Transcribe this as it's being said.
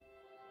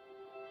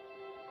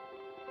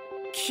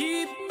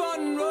Keep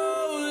on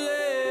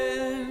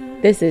rolling.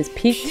 This is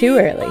Peak Too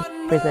Early,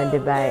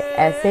 presented by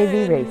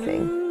SAV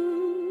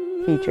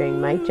Racing,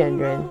 featuring Mike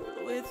Gendron,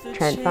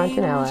 Trent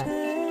Fontanella,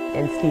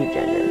 and Steve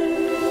Gendron.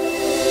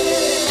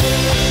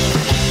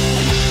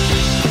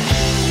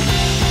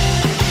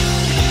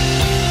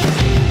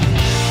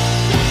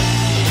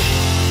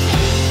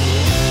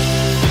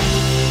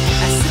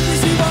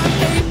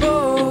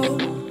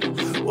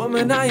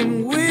 Woman, I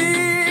am weak.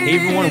 Hey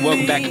everyone, and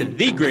welcome back to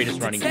the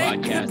greatest running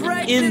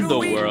podcast in the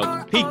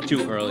world, Peak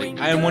Too Early.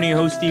 I am one of your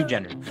hosts, Steve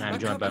Gendron, and I'm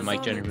joined by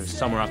Mike Gendron, who's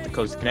somewhere off the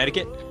coast of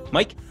Connecticut.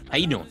 Mike, how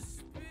you doing?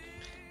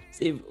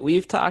 Steve,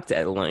 we've talked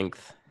at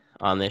length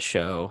on this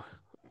show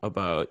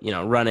about,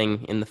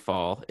 running in the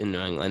fall in New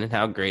England and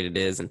how great it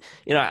is. And,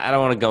 I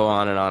don't want to go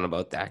on and on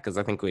about that because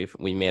I think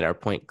we made our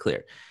point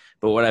clear.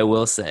 But what I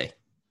will say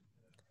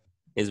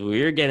is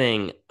we're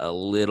getting a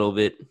little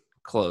bit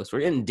close.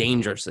 We're getting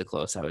dangerously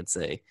close, I would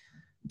say,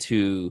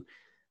 to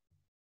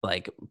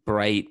like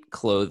bright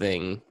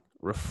clothing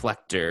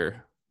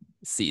reflector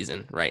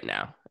season right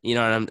now. You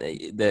know what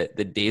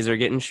the days are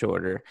getting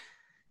shorter.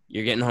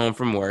 You're getting home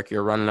from work,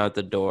 you're running out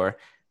the door.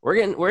 We're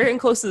getting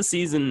close to the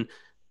season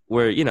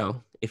where,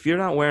 if you're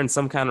not wearing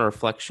some kind of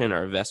reflection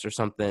or a vest or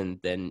something,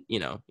 then,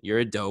 you're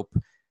a dope.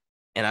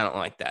 And I don't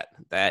like that.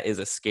 That is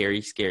a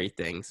scary, scary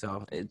thing.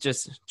 So it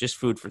just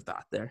food for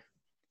thought there.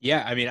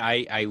 Yeah, I mean,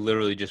 I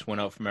literally just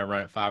went out for my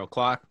run at 5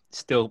 o'clock,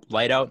 still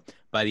light out.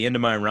 By the end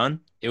of my run,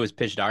 it was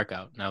pitch dark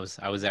out, and I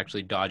was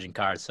actually dodging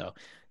cars. So,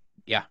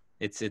 yeah,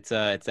 it's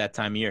that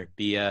time of year.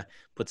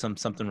 Put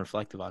something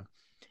reflective on.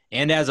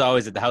 And as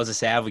always, at the House of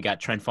Sav, we got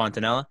Trent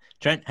Fontanella.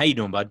 Trent, how you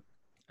doing, bud?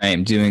 I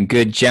am doing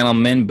good,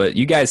 gentlemen. But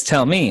you guys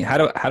tell me, how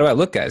do I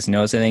look, guys?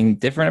 Notice anything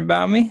different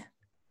about me?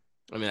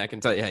 I mean, I can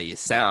tell you how you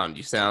sound.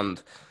 You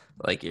sound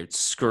like you're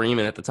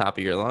screaming at the top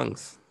of your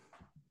lungs.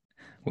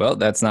 Well,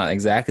 that's not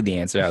exactly the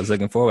answer I was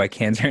looking for. I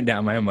can't turn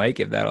down my mic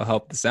if that'll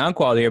help the sound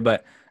quality here,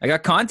 but I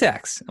got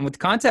contacts. I'm with the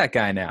contact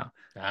guy now.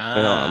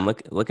 I'm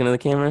looking at the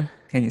camera.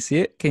 Can you see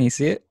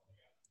it?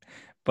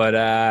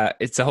 But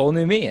it's a whole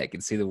new me. I can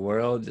see the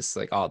world just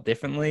like all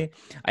differently.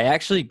 I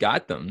actually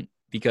got them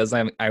because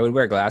I would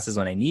wear glasses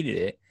when I needed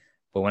it,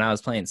 but when I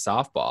was playing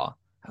softball,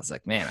 I was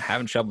like, man, I'm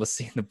having trouble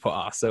seeing the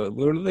ball. So it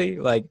literally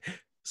like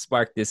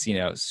sparked this,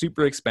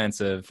 super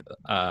expensive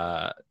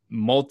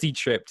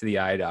multi-trip to the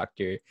eye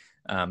doctor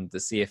to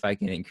see if I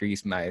can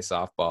increase my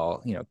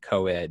softball,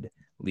 co-ed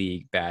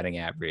league batting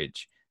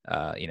average,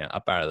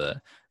 up out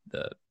of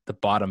the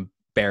bottom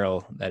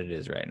barrel that it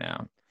is right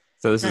now.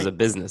 So this is a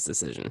business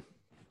decision.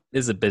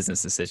 This is a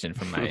business decision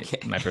for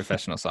my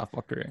professional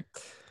softball career.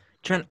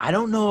 Trent, I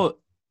don't know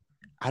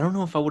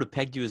if I would have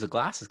pegged you as a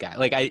glasses guy.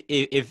 Like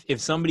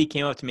if somebody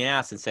came up to me and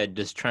asked and said,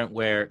 "Does Trent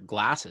wear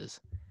glasses?"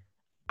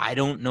 I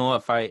don't know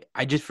if I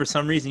just, for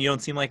some reason, you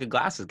don't seem like a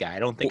glasses guy. I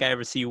don't think I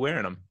ever see you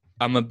wearing them.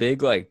 I'm a big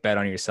bet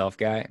on yourself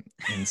guy,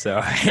 and so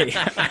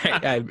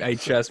I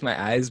trust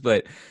my eyes,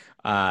 but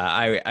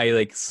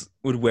I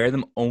would wear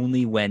them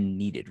only when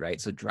needed, right?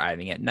 So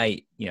driving at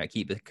night, I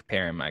keep the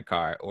compare in my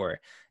car, or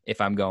if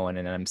I'm going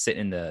and I'm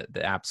sitting in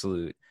the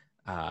absolute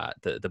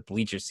the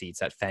bleacher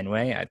seats at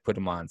Fenway, I'd put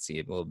them on, see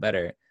it a little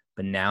better.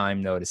 But now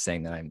I'm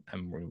noticing that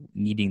I'm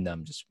needing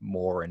them just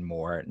more and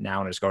more. Now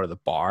when I just go to the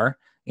bar,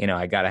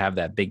 I got to have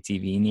that big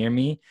TV near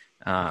me,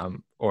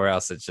 or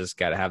else it's just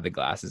got to have the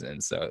glasses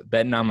in. So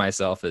betting on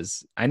myself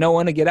is, I know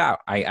when to get out.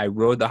 I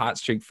rode the hot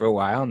streak for a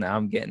while. Now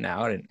I'm getting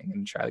out and I'm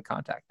going to try the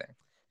contact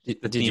thing.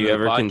 Did you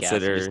ever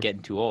consider just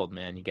getting too old,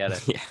 man? You gotta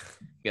you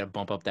gotta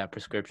bump up that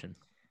prescription.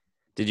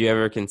 Did you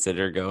ever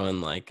consider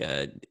going like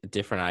a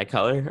different eye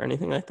color or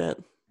anything like that?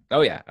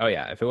 Oh yeah.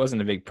 If it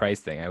wasn't a big price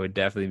thing, I would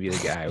definitely be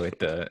the guy with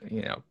the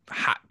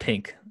hot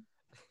pink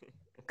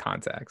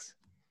contacts.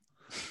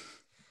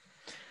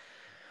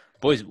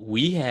 Boys,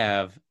 we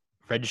have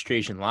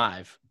registration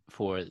live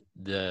for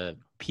the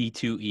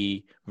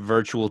P2E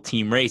virtual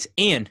team race,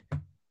 and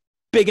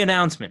big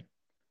announcement.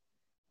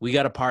 We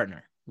got a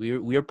partner. We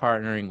are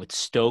partnering with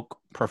Stoke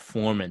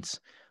Performance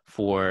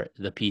for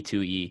the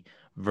P2E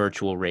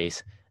virtual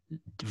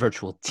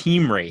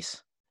team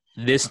race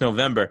this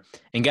November.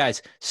 And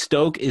guys,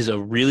 Stoke is a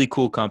really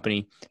cool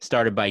company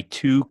started by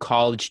two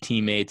college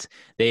teammates.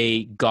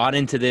 They got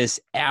into this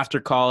after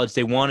college.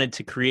 They wanted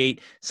to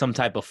create some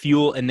type of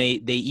fuel, and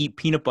they eat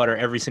peanut butter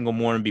every single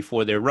morning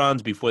before their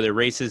runs, before their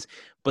races,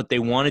 but they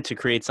wanted to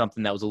create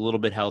something that was a little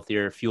bit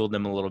healthier, fueled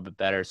them a little bit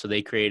better. So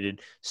they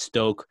created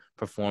Stoke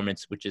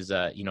Performance, which is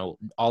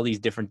all these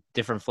different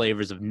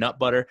flavors of nut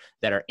butter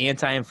that are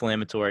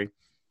anti-inflammatory,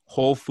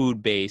 whole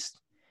food based,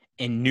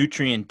 and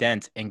nutrient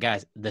dense. And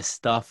guys, the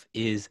stuff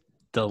is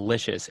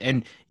delicious.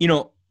 And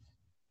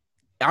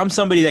I'm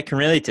somebody that can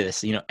relate to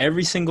this.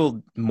 Every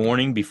single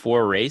morning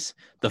before a race,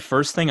 the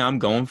first thing I'm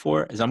going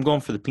for is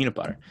the peanut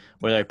butter.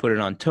 Whether I put it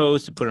on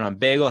toast, put it on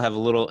bagel, have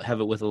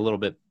it with a little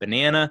bit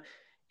banana,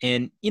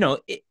 and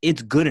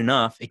it's good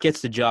enough. It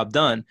gets the job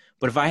done.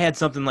 But if I had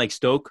something like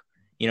Stoke,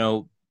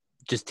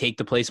 just take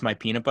the place of my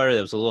peanut butter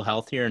that was a little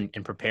healthier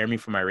and prepare me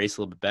for my race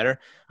a little bit better,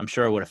 I'm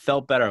sure I would have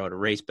felt better. I would have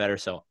raced better.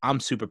 So I'm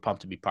super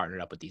pumped to be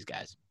partnered up with these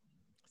guys.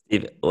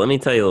 Steve, let me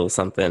tell you a little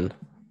something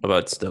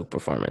about Stoke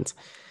Performance.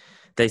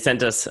 They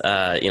sent us,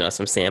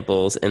 some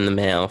samples in the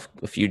mail,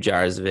 a few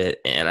jars of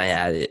it, and I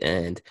had it,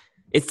 and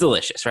it's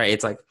delicious, right?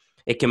 It's like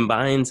it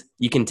combines.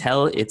 You can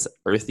tell it's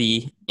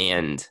earthy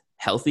and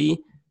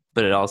healthy,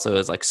 but it also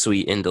is like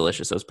sweet and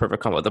delicious. So it's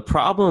perfect combo. The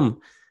problem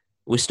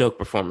with Stoke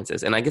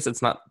Performances, and I guess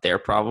it's not their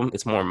problem,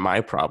 it's more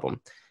my problem,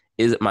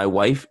 is that my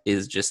wife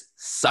is just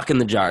sucking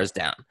the jars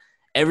down.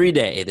 Every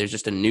day, there's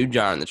just a new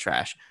jar in the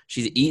trash.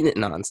 She's eating it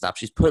nonstop.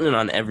 She's putting it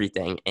on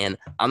everything, and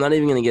I'm not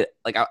even going to get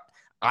like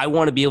I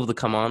want to be able to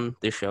come on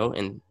this show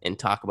and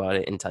talk about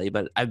it and tell you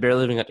about it. I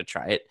barely even got to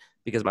try it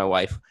because my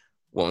wife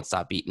won't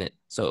stop eating it.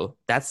 So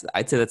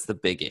I'd say that's the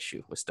big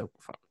issue with Stoke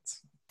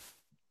Performance.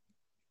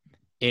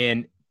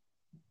 And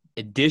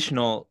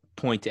additional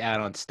point to add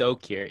on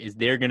Stoke here is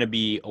they're going to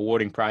be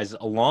awarding prizes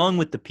along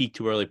with the Peak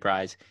Too Early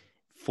prize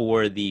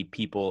for the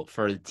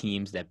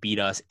teams that beat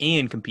us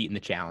and compete in the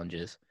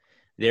challenges.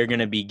 They're going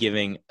to be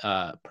giving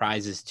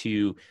prizes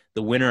to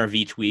the winner of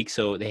each week.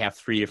 So they have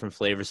 3 different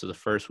flavors. So the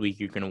first week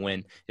is going to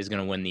win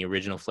the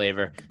original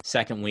flavor.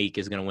 Second week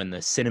is going to win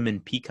the cinnamon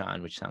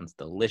pecan, which sounds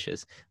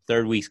delicious.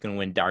 Third week is going to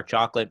win dark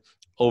chocolate.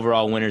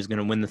 Overall winner is going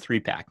to win the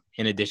 3-pack,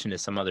 in addition to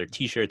some other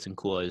T-shirts and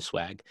cool other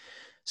swag.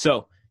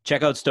 So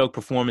check out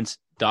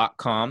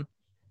stokeperformance.com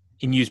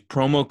and use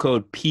promo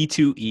code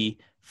P2E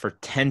for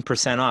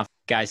 10% off.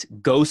 Guys,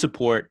 go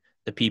support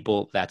the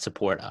people that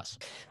support us.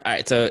 All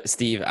right, so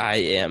Steve, I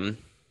am,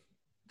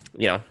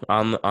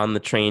 on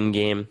the train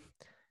game.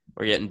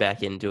 We're getting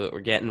back into it. We're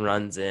getting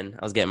runs in.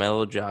 I was getting my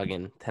little jog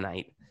in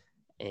tonight,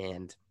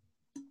 and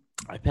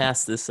I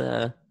passed this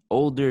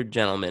older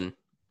gentleman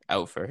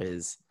out for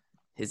his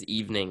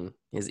evening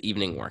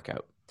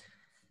workout,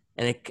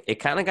 and it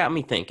kind of got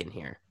me thinking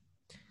here.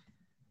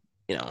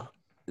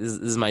 This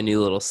is my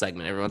new little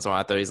segment. Every once in a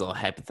while, I throw these little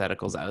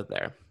hypotheticals out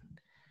there,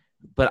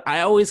 but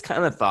I always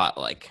kind of thought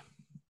like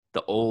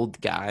the old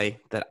guy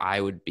that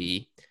I would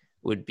be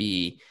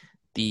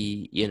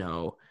the,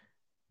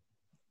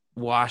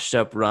 washed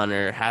up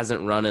runner,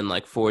 hasn't run in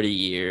like 40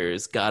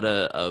 years, got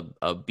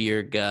a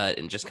beer gut,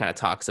 and just kind of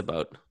talks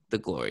about the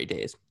glory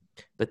days.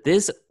 But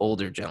this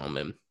older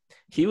gentleman,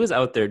 he was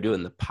out there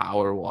doing the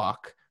power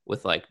walk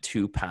with like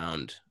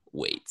 2-pound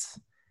weights.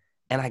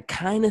 And I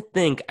kind of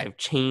think I've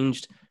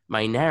changed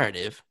my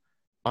narrative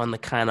on the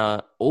kind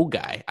of old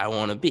guy I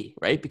want to be,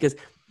 right? Because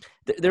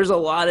there's a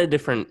lot of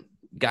different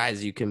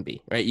guys you can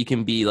be, right? You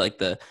can be like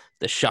the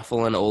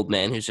shuffling old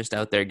man who's just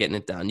out there getting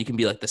it done. You can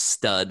be like the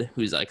stud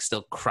who's like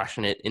still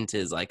crushing it into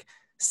his like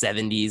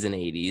 70s and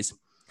 80s.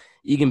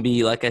 You can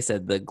be, like I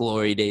said, the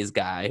glory days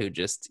guy who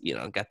just,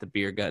 got the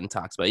beer gut and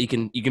talks about it.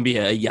 You can be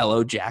a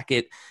yellow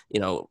jacket,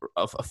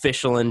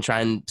 official and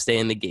try and stay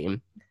in the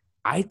game.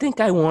 I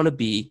think I want to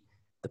be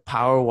the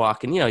power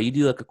walk, and you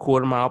do like a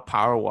 1/4-mile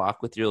power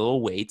walk with your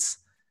little weights.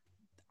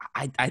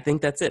 I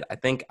think that's it. I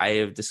think I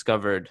have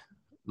discovered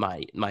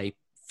my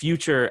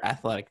future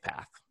athletic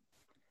path.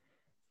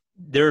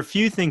 There are a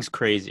few things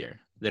crazier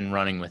than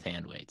running with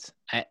hand weights.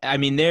 I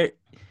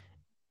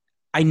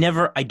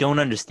don't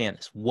understand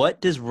this.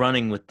 What does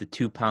running with the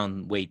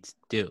 2-pound weights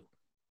do?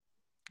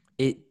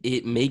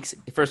 It makes,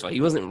 first of all, he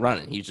wasn't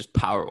running, he was just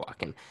power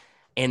walking.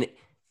 And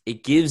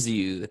it gives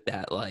you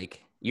that,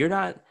 like, you're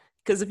not,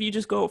 because if you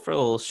just go for a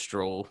little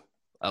stroll,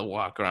 a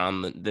walk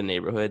around the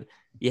neighborhood,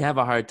 you have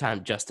a hard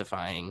time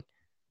justifying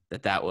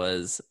that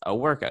was a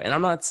workout. And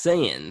I'm not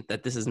saying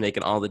that this is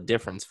making all the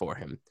difference for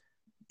him,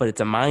 but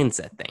it's a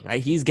mindset thing,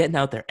 right? He's getting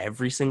out there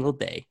every single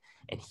day,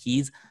 and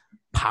he's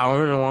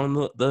powering along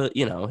the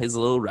his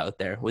little route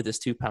there with his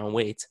 2-pound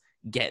weights,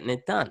 getting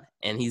it done.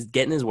 And he's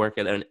getting his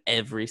workout done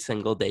every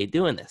single day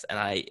doing this. And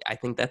I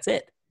think that's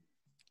it.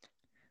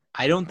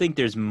 I don't think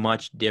there's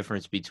much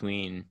difference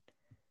between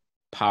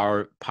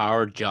power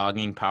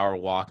jogging, power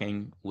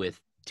walking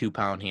with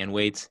 2-pound hand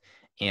weights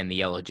and the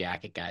yellow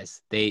jacket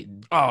guys.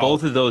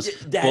 Both of those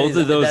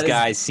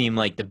guys seem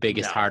like the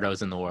biggest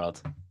hardos in the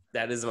world.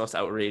 That is the most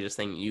outrageous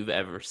thing you've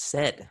ever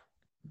said.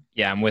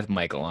 Yeah, I'm with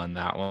Michael on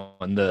that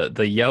one.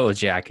 The yellow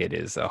jacket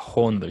is a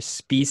whole nother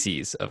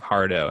species of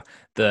hardo.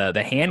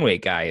 The hand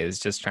weight guy is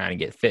just trying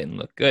to get fit and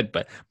look good.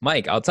 But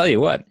Mike, I'll tell you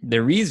what,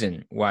 the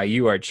reason why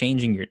you are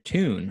changing your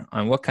tune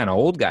on what kind of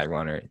old guy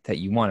runner that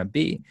you want to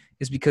be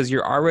is because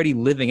you're already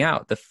living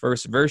out the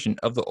first version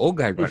of the old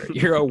guy runner.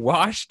 You're a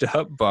washed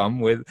up bum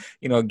with,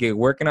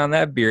 working on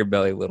that beer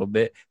belly a little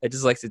bit that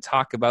just likes to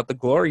talk about the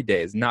glory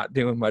days, not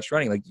doing much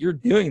running. Like, you're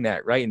doing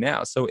that right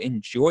now. So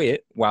enjoy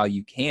it while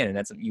you can. And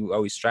that's something you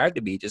always strive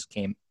to be. It just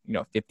came,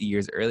 50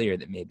 years earlier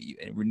than maybe you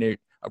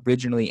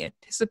originally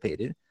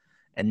anticipated.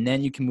 And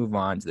then you can move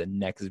on to the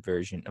next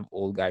version of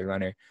old guy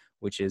runner,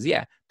 which is,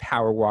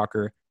 power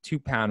walker,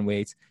 2-pound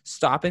weights,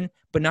 stopping,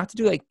 but not to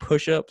do like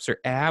push-ups or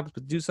abs,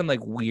 but do some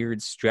like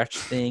weird stretch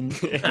thing,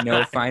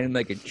 finding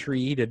like a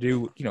tree to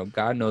do,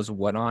 God knows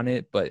what on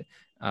it, but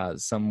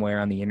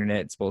somewhere on the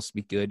internet, it's supposed to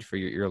be good for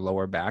your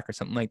lower back or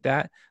something like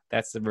that.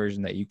 That's the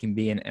version that you can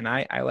be in. And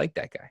I like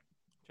that guy.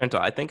 Trento,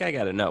 I think I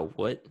got to know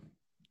what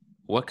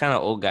kind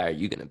of old guy are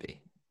you going to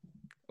be?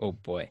 Oh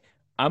boy.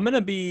 I'm going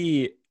to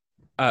be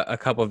a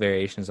couple of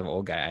variations of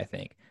old guy. I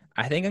think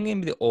I'm gonna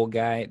be the old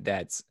guy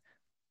that's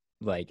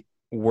like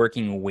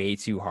working way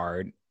too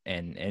hard,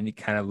 and it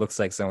kind of looks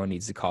like someone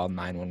needs to call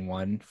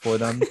 911 for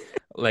them.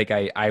 Like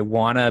I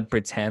want to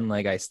pretend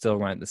like I still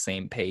run at the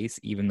same pace,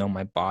 even though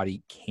my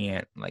body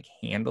can't like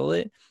handle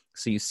it.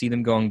 So you see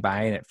them going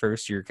by, and at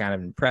first you're kind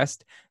of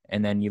impressed,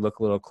 and then you look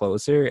a little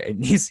closer,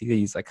 and you see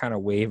these like kind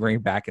of wavering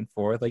back and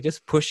forth, like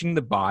just pushing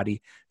the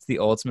body to the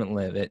ultimate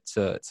limit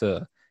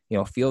to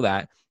feel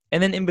that.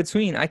 And then in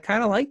between, I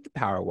kind of like the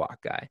power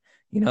walk guy.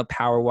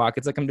 Power walk,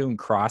 it's like I'm doing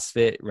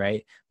CrossFit,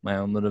 right? My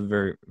own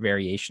little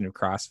variation of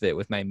CrossFit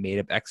with my made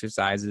up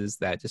exercises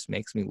that just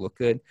makes me look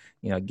good.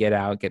 Get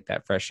out, get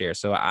that fresh air.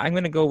 So I'm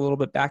going to go a little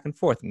bit back and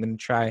forth. I'm going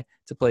to try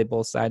to play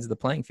both sides of the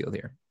playing field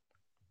here.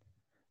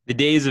 The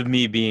days of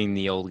me being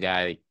the old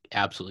guy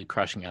absolutely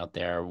crushing out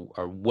there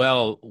are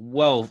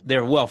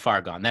they're well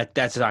far gone.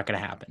 That's not going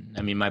to happen.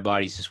 I mean, my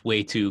body's just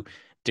way too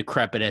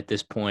decrepit at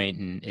this point,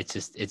 and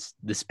it's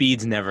the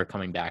speed's never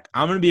coming back.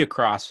 I'm going to be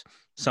across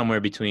somewhere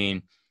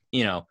between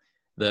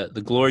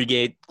the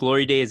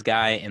glory days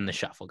guy and the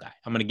shuffle guy.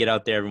 I'm going to get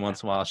out there every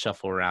once in a while,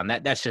 shuffle around.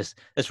 That's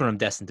what I'm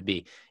destined to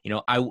be.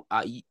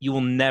 You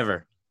will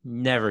never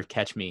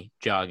catch me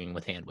jogging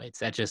with hand weights.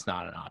 That's just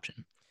not an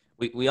option.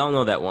 We all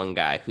know that one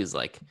guy who's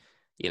like,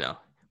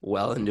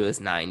 well into his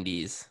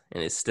 90s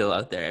and is still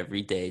out there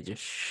every day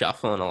just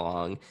shuffling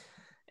along.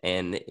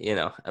 And,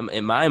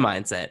 in my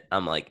mindset,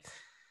 I'm like,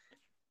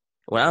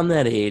 when I'm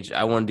that age,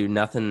 I want to do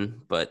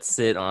nothing but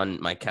sit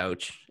on my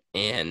couch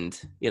and,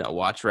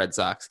 watch Red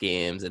Sox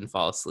games and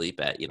fall asleep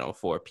at,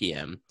 4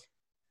 p.m.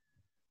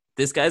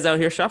 This guy's out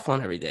here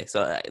shuffling every day.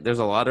 So there's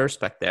a lot of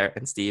respect there.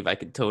 And Steve, I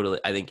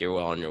think you're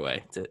well on your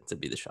way to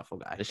be the shuffle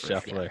guy. The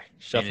shuffler.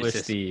 Shuffler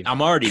Steve.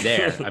 I'm already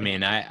there. I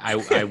mean, I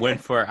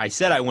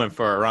said I went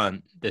for a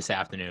run this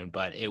afternoon,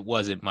 but it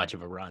wasn't much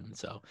of a run.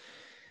 So,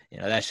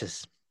 that's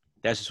just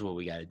what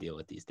we got to deal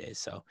with these days.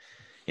 So,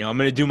 I'm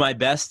going to do my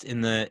best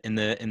in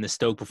the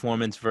Stoke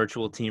Performance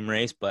virtual team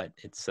race, but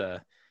it's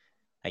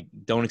I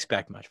don't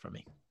expect much from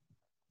me.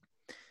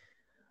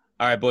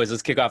 All right, boys,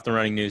 let's kick off the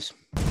running news.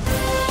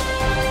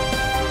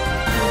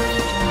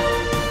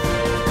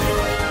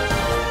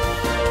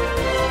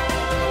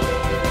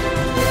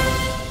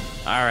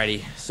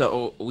 Alrighty,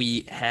 so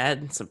we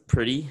had some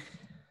pretty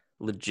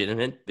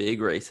legitimate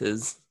big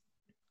races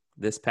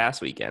this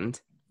past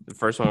weekend. The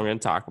first one we're going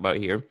to talk about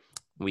here,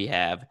 we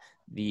have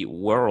the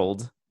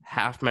World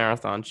Half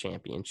Marathon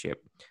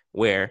Championship,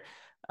 where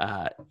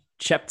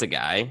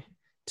Cheptegei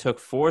took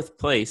fourth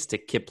place to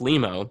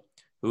Kiplimo,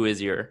 who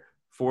is your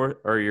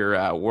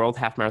World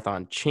Half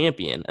Marathon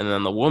champion. And then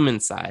on the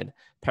women's side,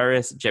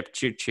 Paris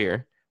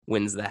Jepchirchir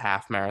wins the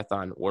Half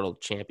Marathon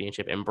World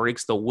Championship and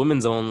breaks the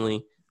women's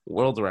only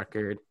world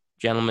record.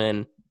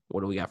 Gentlemen,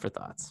 what do we got for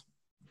thoughts?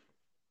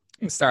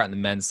 Let's start on the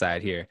men's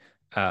side here.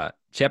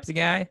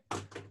 Cheptegei,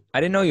 I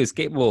didn't know he was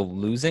capable of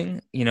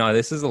losing.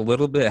 This is a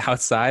little bit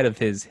outside of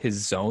his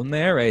zone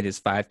there, right? His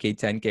 5K,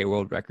 10K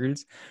world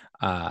records.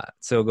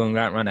 So going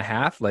out and run a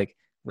half, like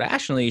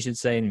rationally, you should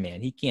say,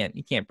 man, he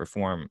can't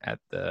perform at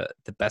the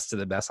best of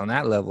the best on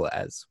that level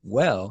as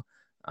well.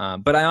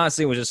 But I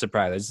honestly was just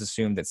surprised. I just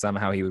assumed that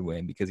somehow he would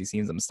win because he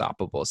seems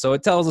unstoppable. So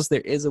it tells us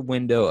there is a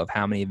window of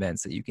how many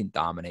events that you can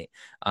dominate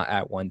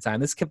at one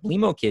time. This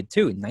Kiplimo kid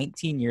too,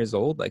 19 years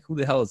old. Like, who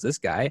the hell is this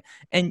guy?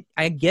 And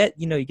I get,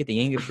 you get the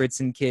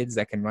Ingebrigtsen kids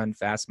that can run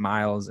fast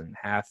miles and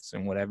halves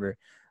and whatever,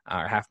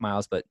 or half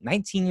miles. But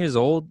 19 years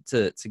old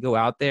to go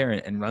out there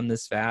and run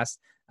this fast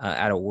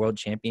at a world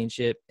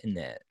championship in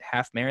the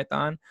half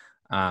marathon,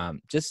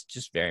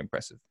 just very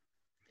impressive.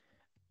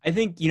 I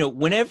think,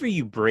 whenever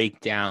you break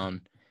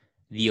down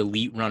the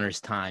elite runners'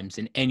 times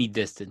in any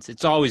distance,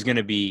 it's always going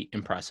to be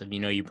impressive.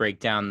 You break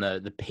down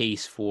the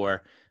pace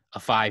for a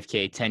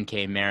 5K,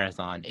 10K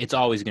marathon, it's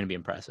always going to be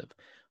impressive.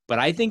 But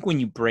I think when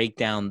you break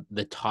down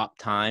the top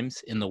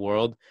times in the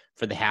world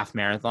for the half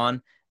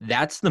marathon,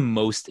 that's the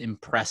most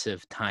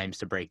impressive times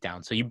to break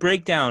down. So you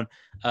break down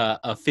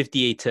a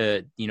 58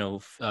 to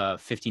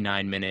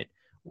 59 minute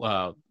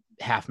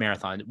half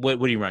marathon. What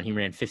did he run? He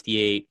ran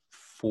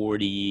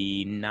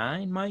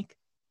 58:49, Mike,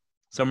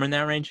 somewhere in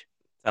that range.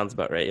 Sounds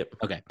about right. Yep.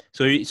 Okay.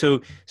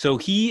 So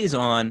he is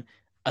on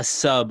a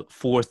sub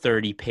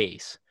 4:30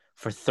 pace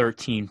for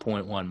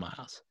 13.1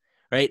 miles,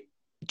 right?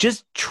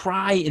 Just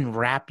try and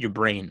wrap your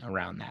brain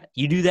around that.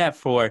 You do that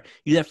for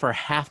a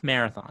half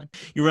marathon.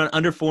 You run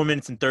under 4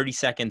 minutes and 30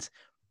 seconds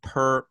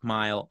per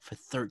mile for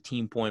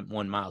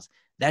 13.1 miles.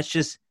 That's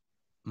just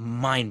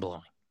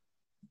mind-blowing.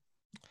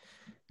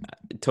 I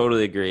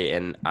totally agree.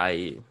 And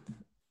I'm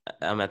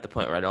at the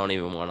point where I don't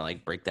even want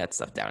to break that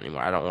stuff down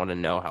anymore. I don't want to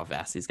know how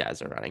fast these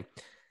guys are running,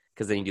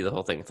 because then you do the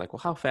whole thing. It's like,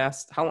 well,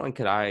 how long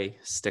could I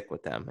stick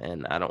with them?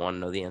 And I don't want to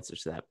know the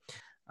answers to that.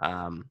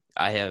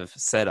 I have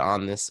said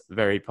on this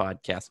very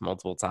podcast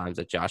multiple times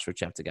that Joshua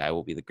Cheptegei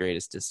will be the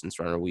greatest distance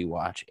runner we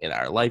watch in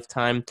our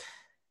lifetime.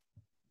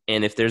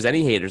 And if there's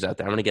any haters out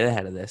there, I'm going to get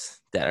ahead of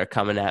this, that are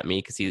coming at me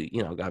because he,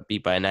 got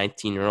beat by a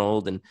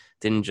 19-year-old and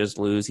didn't just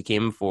lose. He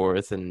came in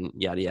fourth and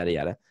yada, yada,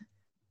 yada.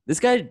 This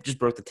guy just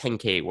broke the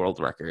 10K world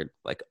record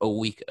like a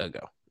week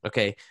ago.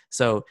 Okay.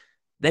 So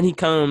then he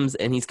comes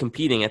and he's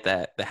competing at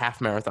the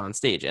half marathon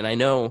stage. And I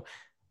know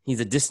he's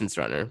a distance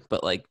runner,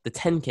 but like the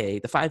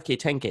 10K, the 5K,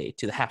 10K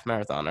to the half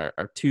marathon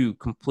are two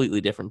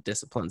completely different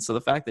disciplines. So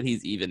the fact that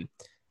he's even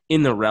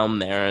in the realm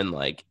there and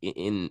like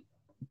in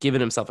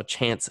giving himself a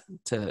chance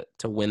to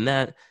win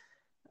that,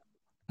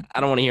 I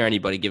don't want to hear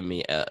anybody giving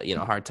me a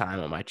hard time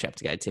on my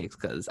Cheptegei takes,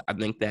 because I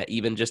think that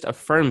even just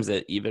affirms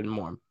it even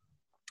more.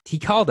 He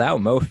called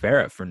out Mo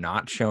Farah for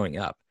not showing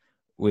up,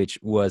 which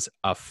was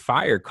a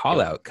fire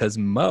call out because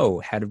Mo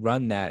had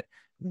run that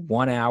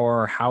 1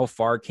 hour, how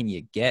far can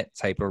you get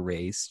type of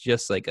race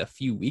just like a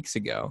few weeks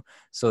ago.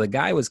 So the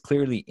guy was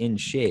clearly in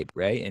shape,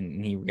 right?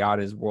 And he got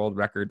his world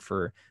record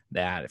for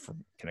that. If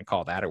can I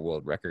call that a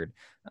world record?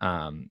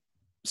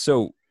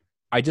 So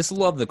I just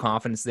love the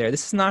confidence there.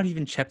 This is not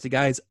even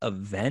Cheptegei's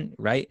event,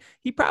 right?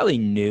 He probably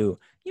knew,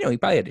 he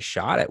probably had a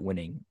shot at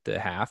winning the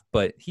half,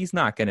 but he's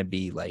not going to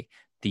be like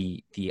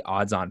the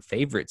odds-on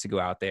favorite to go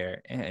out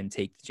there and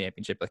take the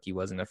championship like he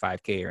was in a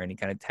 5K or any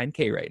kind of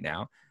 10K right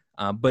now.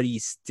 But he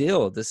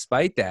still,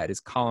 despite that, is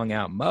calling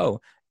out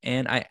Mo,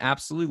 and I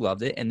absolutely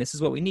loved it. And this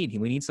is what we need.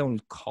 We need someone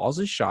who calls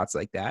his shots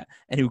like that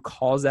and who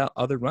calls out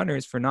other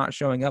runners for not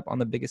showing up on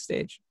the biggest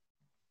stage.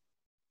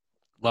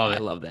 Love it. I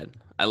love that.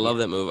 I love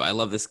that move. I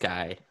love this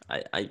guy.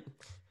 I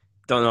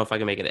don't know if I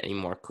can make it any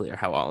more clear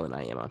how all in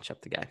I am on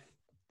Cheptegei.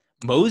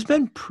 Mo's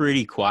been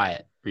pretty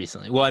quiet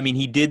recently. Well, I mean,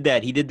 he did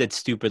that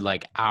stupid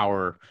like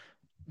hour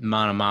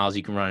amount of miles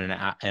you can run in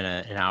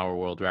an hour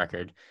world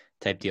record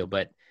type deal.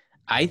 But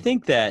I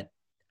think that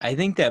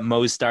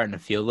Mo's starting to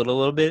feel it a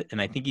little bit,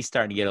 and I think he's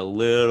starting to get a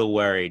little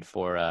worried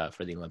for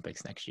the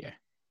Olympics next year.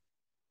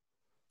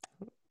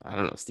 I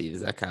don't know, Steve.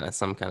 Is that kind of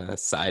some kind of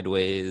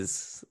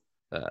sideways,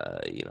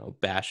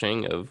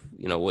 bashing of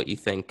what you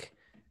think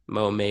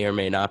Mo may or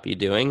may not be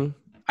doing?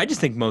 I just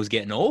think Mo's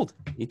getting old.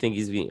 You think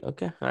he's being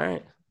okay? All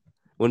right.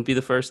 Wouldn't be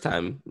the first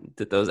time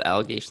that those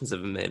allegations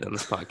have been made on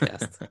this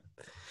podcast.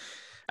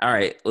 All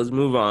right, let's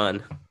move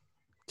on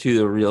to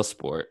the real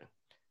sport,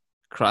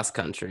 cross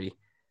country.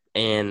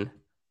 And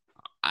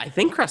I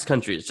think cross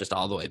country is just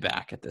all the way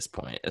back at this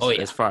point,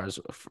 as far as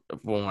from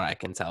what I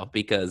can tell,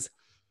 because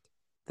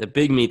the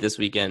big meet this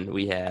weekend,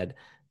 we had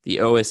the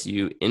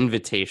OSU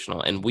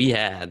Invitational, and we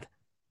had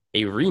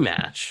a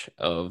rematch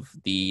of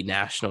the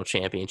national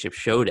championship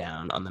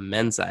showdown on the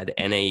men's side,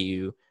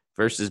 NAU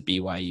versus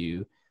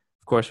BYU.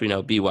 Of course, we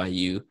know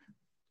BYU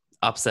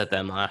upset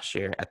them last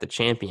year at the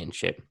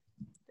championship.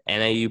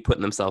 NAU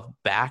putting themselves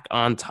back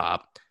on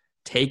top,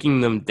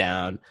 taking them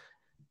down,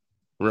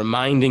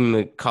 reminding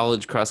the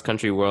college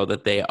cross-country world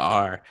that they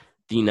are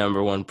the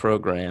number one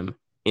program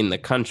in the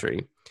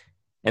country.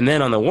 And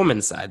then on the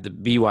women's side, the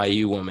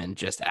BYU women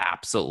just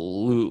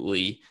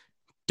absolutely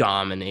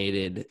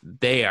dominated.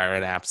 They are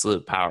an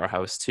absolute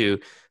powerhouse too.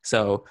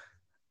 So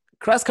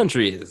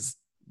cross-country is,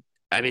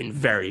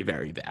 very,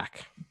 very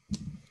back.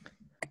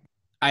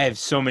 I have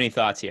so many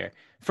thoughts here.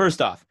 First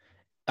off,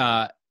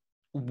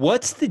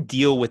 what's the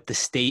deal with the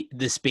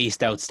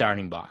spaced out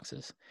starting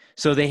boxes?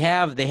 So they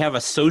have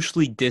a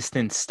socially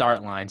distant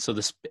start line. So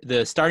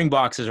the starting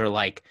boxes are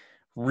like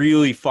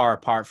really far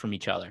apart from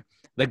each other.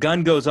 The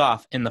gun goes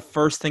off, and the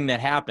first thing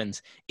that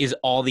happens is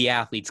all the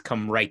athletes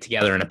come right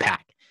together in a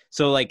pack.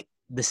 So like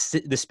the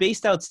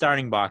spaced out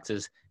starting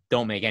boxes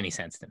don't make any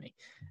sense to me.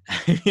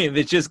 If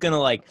it's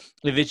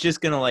just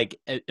gonna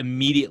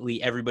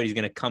immediately everybody's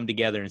gonna come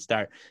together and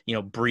start,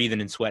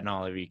 breathing and sweating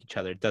all over each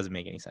other, it doesn't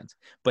make any sense.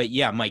 But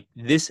yeah, Mike,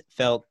 this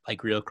felt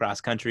like real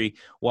cross country.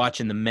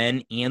 Watching the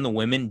men and the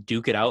women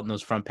duke it out in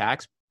those front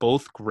packs,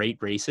 both great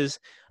races.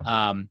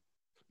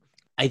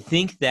 I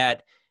think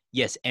that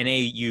yes,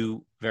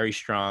 NAU very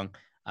strong.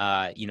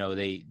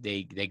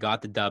 They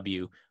got the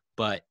W,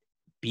 but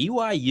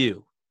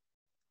BYU,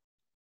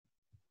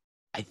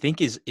 I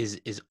think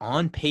is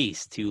on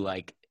pace to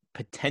like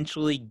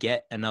potentially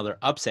get another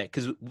upset,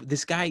 because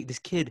this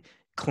kid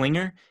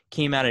Klinger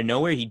came out of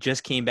nowhere. He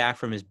just came back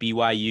from his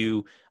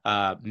BYU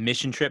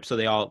mission trip. So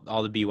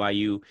all the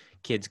BYU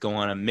kids go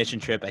on a mission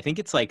trip. I think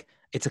it's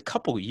a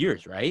couple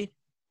years, right?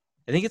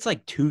 I think it's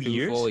like 2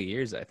 years. 2 full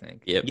years, I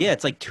think. Yep. Yeah,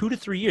 it's like 2 to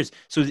 3 years.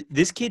 So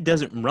this kid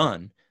doesn't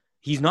run.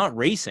 He's not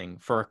racing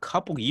for a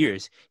couple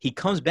years. He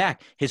comes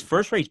back. His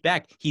first race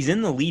back, he's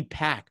in the lead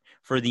pack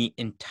for the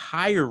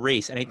entire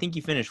race, and I think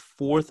he finished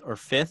 4th or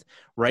 5th,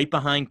 right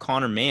behind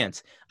Connor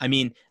Mance. I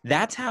mean,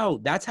 that's how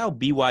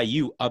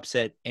BYU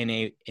upset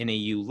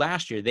NAU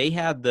last year. They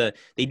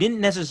didn't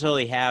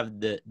necessarily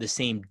have the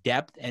same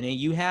depth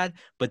NAU had,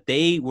 but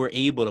they were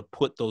able to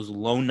put those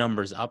low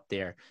numbers up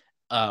there,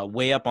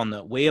 way up on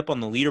the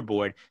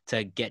leaderboard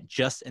to get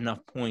just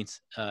enough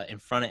points in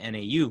front of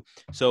NAU.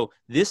 So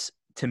this,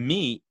 to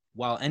me,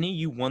 while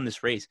NAU won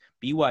this race,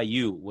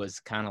 BYU was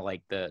kind of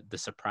like the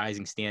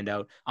surprising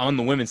standout. On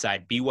the women's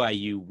side,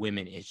 BYU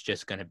women is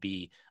just going to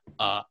be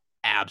an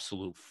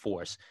absolute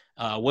force.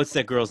 What's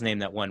that girl's name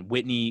that won?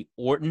 Whitney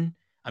Orton?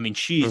 I mean,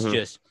 she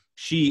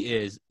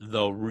is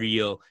the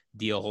real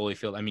deal,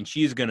 Holyfield. I mean,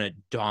 she's going to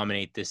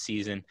dominate this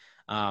season.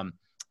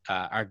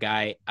 our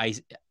guy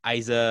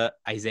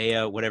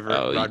Isaiah whatever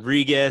Oh,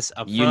 Rodriguez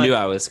up You front. knew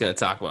I was going to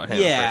talk about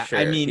him. Yeah, for sure.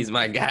 I mean, he's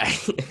my guy.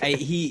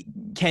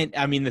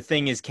 The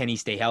thing is, can he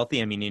stay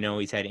healthy? I mean,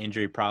 he's had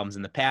injury problems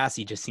in the past.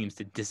 He just seems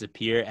to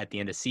disappear at the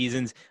end of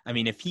seasons. I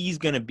mean, if he's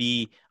going to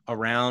be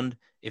around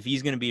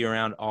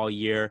all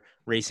year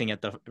racing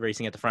at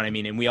the front, I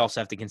mean, and we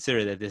also have to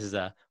consider that this is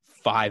a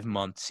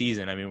 5-month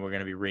season. I mean, we're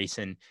going to be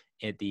racing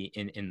at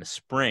in the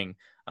spring,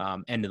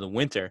 end of the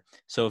winter.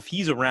 So if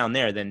he's around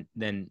there,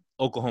 then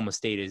Oklahoma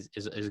State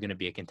is going to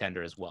be a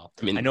contender as well.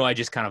 I mean, I know I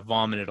just kind of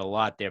vomited a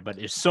lot there, but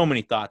there's so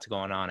many thoughts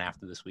going on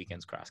after this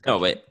weekend's cross country. Oh,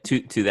 wait,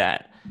 to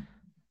that,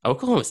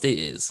 Oklahoma State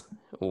is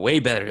way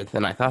better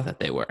than I thought that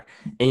they were.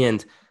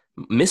 And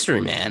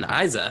mystery man,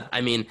 Isa,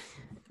 I mean,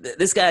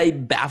 this guy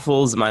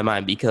baffles my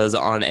mind because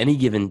on any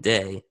given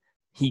day,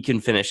 he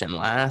can finish in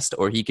last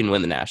or he can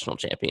win the national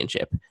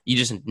championship. You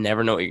just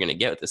never know what you're going to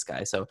get with this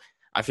guy. So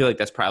I feel like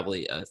that's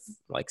probably a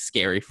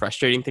scary,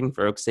 frustrating thing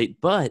for Oak State.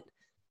 But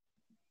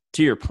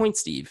to your point,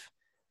 Steve,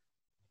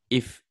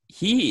 if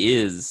he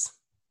is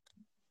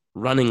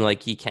running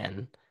like he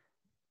can,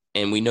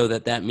 and we know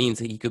that means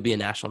that he could be a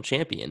national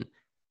champion.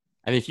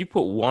 I mean, if you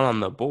put one on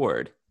the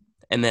board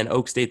and then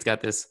Oak State's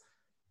got this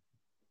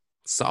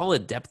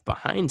solid depth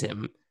behind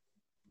him,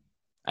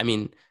 I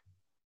mean,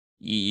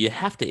 you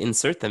have to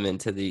insert them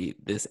into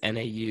this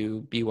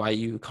NAU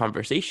BYU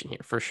conversation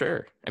here for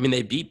sure. I mean,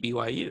 they beat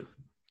BYU.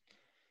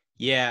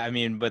 Yeah, I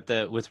mean,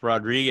 but with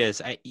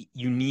Rodriguez,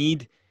 you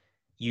need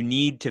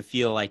to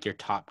feel like your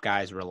top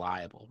guy's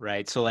reliable,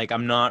 right? So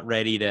I'm not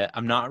ready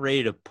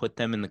to put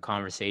them in the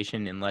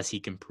conversation unless he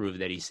can prove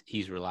that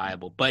he's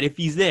reliable. But if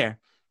he's there,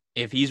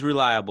 if he's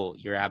reliable,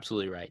 you're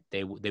absolutely right.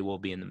 They will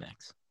be in the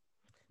mix.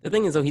 The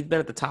thing is, though, he's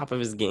been at the top of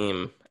his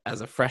game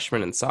as a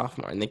freshman and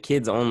sophomore, and the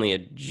kid's only a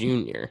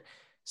junior.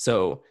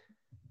 So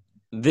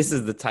this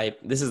is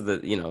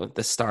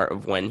the start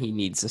of when he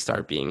needs to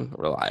start being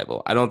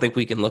reliable. I don't think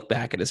we can look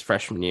back at his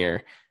freshman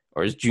year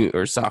or his junior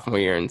or sophomore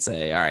year and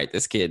say, all right,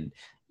 this kid,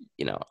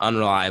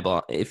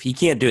 unreliable. If he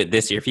can't do it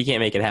this year, if he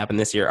can't make it happen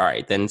this year, all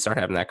right, then start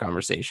having that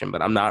conversation.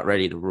 But I'm not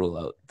ready to rule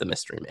out the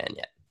mystery man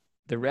yet.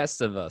 The rest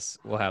of us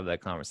will have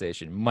that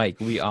conversation. Mike,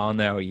 we all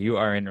know you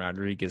are in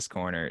Rodriguez's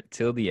corner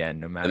till the end,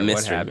 no matter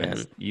what happens.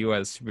 Man. You are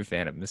a super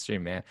fan of Mystery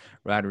Man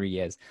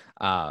Rodriguez.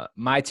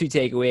 My 2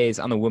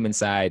 takeaways on the women's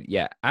side,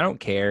 I don't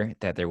care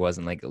that there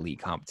wasn't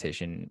elite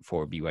competition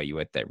for BYU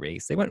at that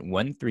race. They went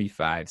 1, 3,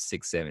 5,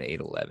 6, 7,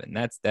 8,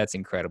 11. That's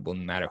incredible,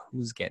 no matter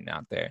who's getting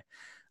out there.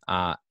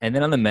 And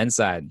then on the men's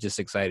side, just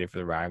excited for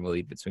the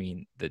rivalry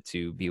between the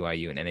two,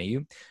 BYU and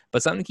NAU.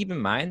 But something to keep in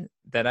mind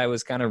that I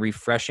was kind of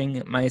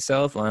refreshing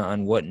myself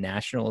on what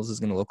nationals is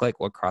going to look like,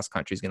 what cross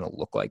country is going to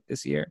look like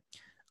this year.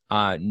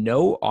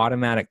 No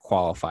automatic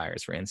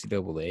qualifiers for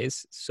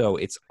NCAAs. So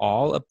it's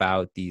all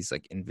about these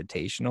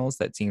invitationals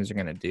that teams are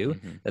going to do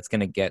that's going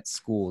to get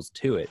schools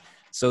to it.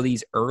 So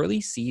these early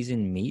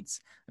season meets,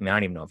 I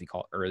don't even know if you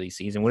call it early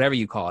season, whatever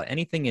you call it,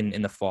 anything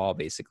in the fall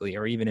basically,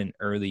 or even in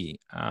early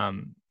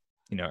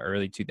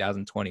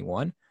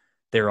 2021,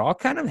 they're all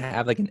kind of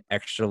have an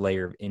extra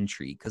layer of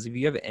intrigue. Because if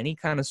you have any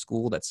kind of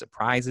school that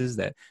surprises,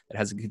 that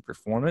has a good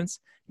performance,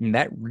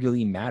 that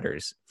really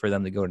matters for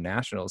them to go to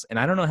nationals. And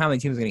I don't know how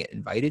many teams are going to get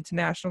invited to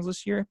nationals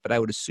this year, but I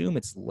would assume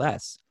it's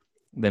less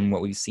than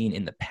what we've seen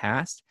in the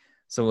past.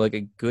 So a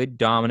good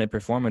dominant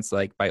performance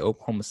by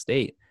Oklahoma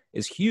State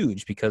is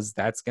huge because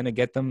that's going to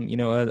get them,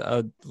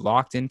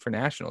 locked in for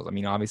nationals.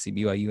 Obviously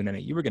BYU and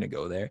NAU were going to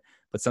go there,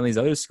 but some of these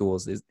other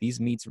schools, these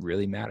meets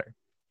really matter.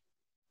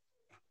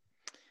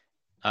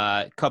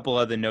 A couple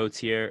other notes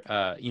here.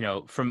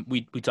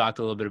 We talked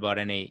a little bit about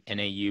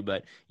NAU,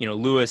 but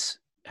Lewis,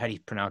 how do you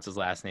pronounce his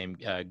last name?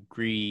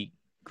 Grijalva,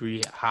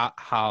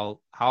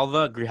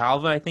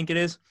 I think it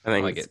is. I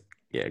think it's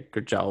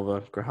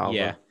Grijalva.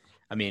 Yeah,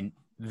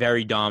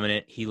 very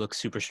dominant. He looks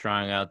super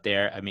strong out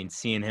there.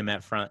 Seeing him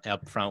up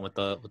front with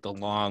the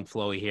long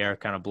flowy hair,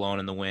 kind of blowing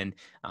in the wind.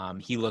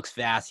 He looks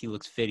fast. He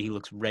looks fit. He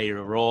looks ready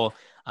to roll.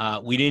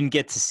 We didn't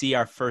get to see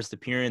our first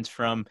appearance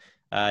from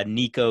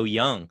Nico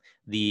Young,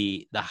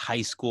 the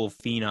high school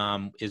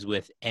phenom, is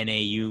with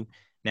NAU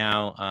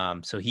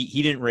now. So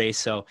he didn't race.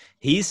 So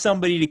he's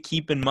somebody to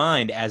keep in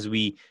mind as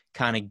we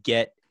kind of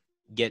get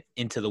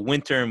into the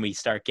winter and we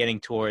start getting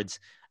towards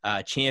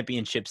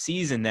championship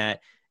season,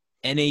 that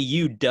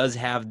NAU does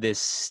have this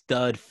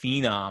stud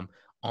phenom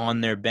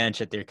on their bench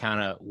that they're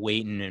kind of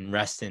waiting and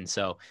resting.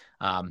 So,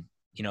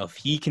 if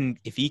he can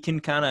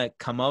kind of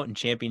come out in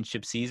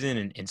championship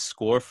season and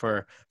score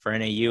for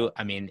NAU,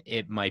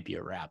 it might be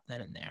a wrap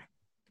then and there.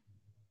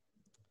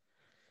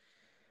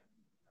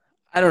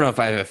 I don't know if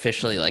I've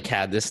officially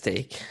had this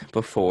take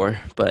before,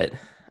 but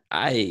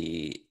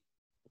I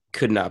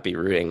could not be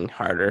rooting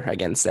harder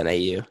against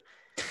NAU.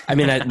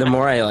 The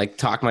more I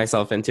talk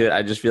myself into it,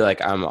 I just feel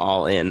like I'm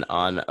all in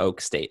on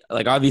Oak State.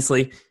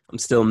 Obviously, I'm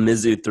still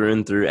Mizzou through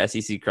and through.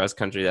 SEC cross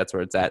country, that's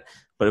where it's at.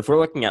 But if we're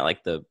looking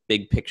at the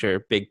big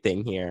picture, big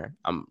thing here,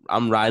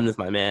 I'm riding with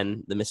my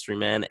man, the mystery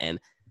man, and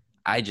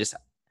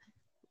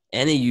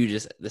any of you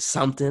just, there's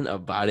something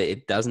about it.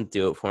 It doesn't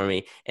do it for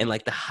me. And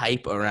like the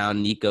hype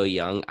around Nico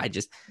Young,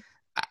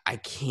 I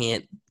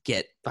can't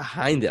get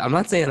behind it. I'm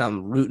not saying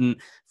I'm rooting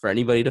for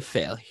anybody to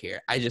fail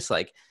here. I just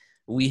like,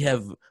 we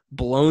have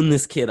blown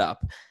this kid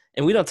up,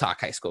 and we don't talk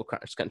high school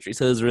cross country.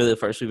 So this is really the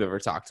first we've ever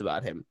talked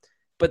about him.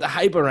 But the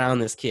hype around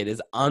this kid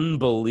is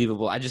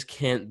unbelievable. I just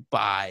can't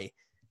buy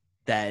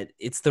that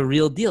it's the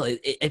real deal.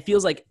 It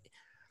feels like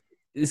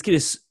this kid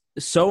is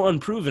so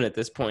unproven at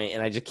this point,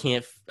 and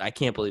I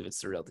can't believe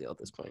it's the real deal at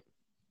this point.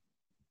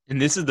 And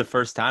this is the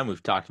first time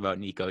we've talked about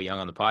Nico Young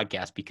on the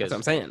podcast because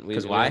That's what I'm saying.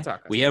 Because why?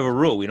 We have a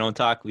rule. We don't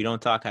talk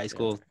high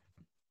school.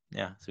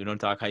 Yeah, so we don't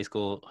talk high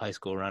school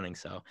running.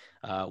 So,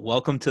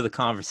 welcome to the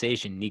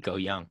conversation, Nico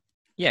Young.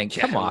 Yeah, and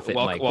come off it,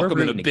 Mike. Welcome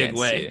We're in a rooting big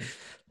against way. you.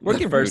 We're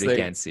going to root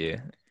against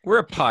you. We're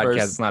a podcast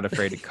that's not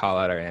afraid to call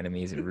out our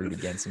enemies and root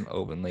against them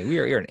openly.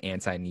 We're an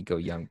anti-Nico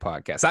Young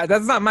podcast.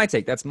 That's not my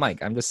take. That's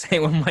Mike. I'm just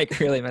saying what Mike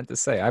really meant to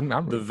say. I'm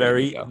the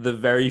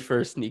very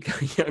first Nico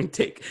Young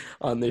take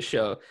on this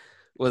show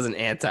was an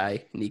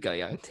anti-Nico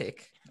Young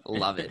take.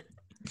 Love it.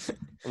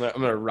 I'm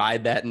gonna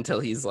ride that until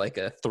he's like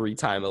a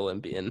 3-time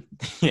Olympian.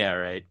 Yeah,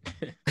 right.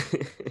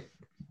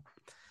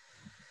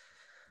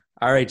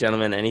 All right,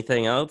 gentlemen.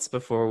 Anything else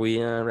before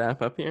we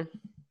wrap up here?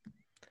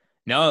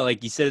 No,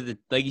 like you said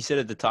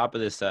at the top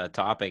of this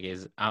topic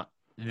is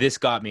this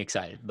got me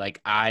excited.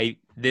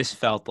 This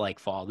felt like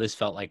fall. This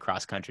felt like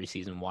cross country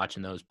season.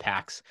 Watching those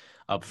packs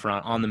up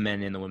front on the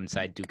men and the women's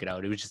side duke it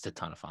out. It was just a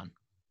ton of fun.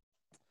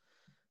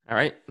 All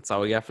right, that's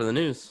all we got for the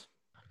news.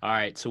 All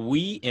right, so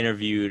we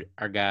interviewed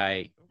our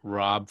guy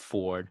Rob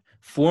Ford,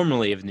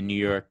 formerly of the New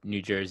York,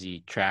 New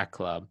Jersey Track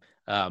Club.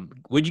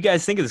 What'd you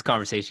guys think of this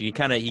conversation? He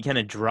kind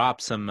of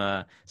dropped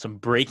some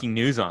breaking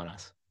news on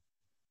us.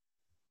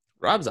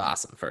 Rob's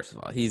awesome. First of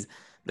all, he's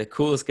the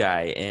coolest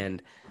guy,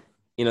 and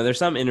there's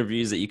some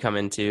interviews that you come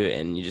into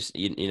and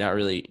you're not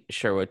really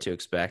sure what to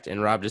expect.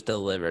 And Rob just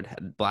delivered.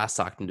 Had blast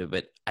talking to him,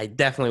 but I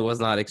definitely was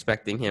not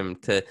expecting him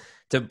to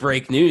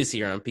break news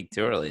here on Peak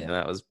Too Early, and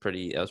that was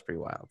pretty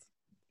wild.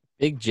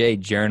 Big J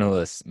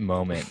journalist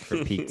moment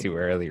for Peak Too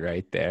Early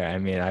right there. I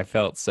mean, I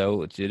felt so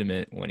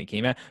legitimate when he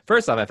came out.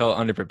 First off, I felt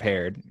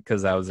underprepared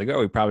because I was like,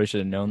 we probably should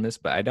have known this,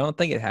 but I don't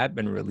think it had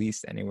been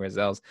released anywhere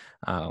else.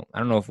 I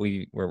don't know if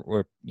we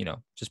were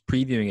just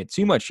previewing it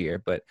too much here,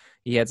 but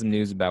he had some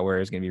news about where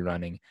he's going to be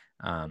running.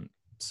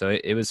 So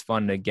it was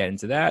fun to get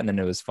into that, and then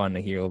it was fun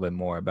to hear a little bit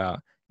more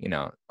about,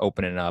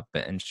 opening up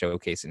and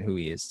showcasing who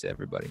he is to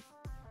everybody.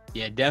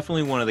 Yeah,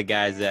 definitely one of the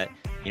guys that,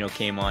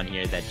 came on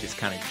here that just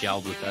kind of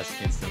gelled with us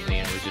instantly,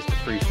 and it was just a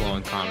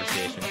free-flowing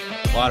conversation.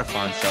 A lot of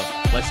fun, so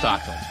let's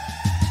talk to him.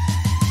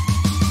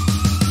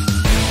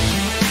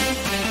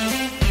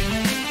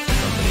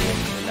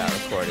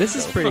 This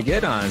is pretty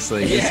good,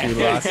 honestly. We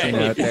lost him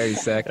at 30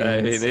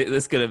 seconds.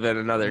 This could have been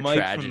another Mike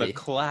tragedy. from the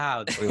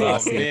clouds. We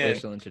lost the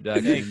official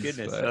introduction. Thank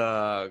goodness. But...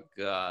 Oh,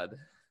 God.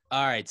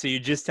 All right, so you're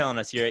just telling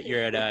us you're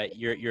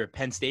at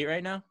Penn State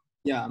right now?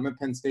 Yeah, I'm at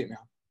Penn State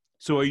now.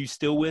 So are you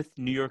still with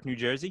New York, New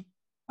Jersey?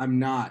 I'm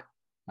not.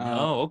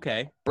 Oh,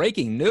 okay.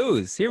 Breaking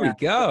news. Here we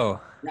go.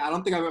 Yeah, I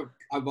don't think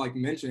I've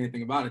mentioned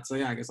anything about it. So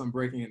yeah, I guess I'm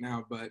breaking it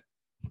now. But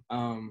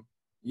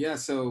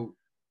so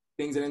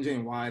things at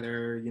NJNY,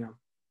 they're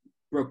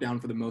broke down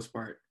for the most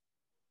part,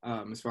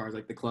 as far as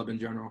like the club in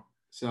general.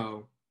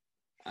 So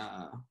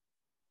I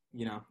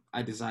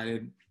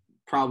decided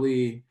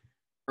probably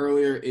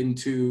earlier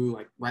into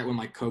like right when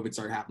like COVID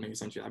started happening.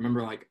 Essentially, I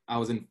remember like I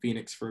was in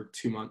Phoenix for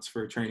 2 months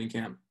for training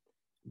camp.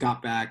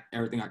 Got back,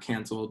 everything got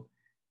canceled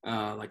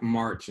like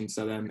March. And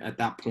so then at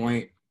that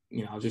point,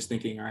 I was just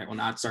thinking, all right, well,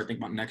 now I'd start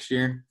thinking about next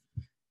year.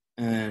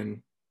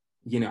 And,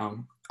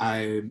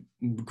 I'm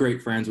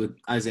great friends with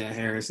Isaiah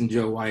Harris and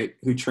Joe White,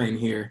 who train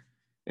here.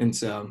 And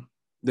so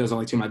those are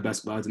like two of my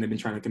best buds, and they've been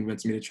trying to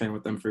convince me to train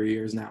with them for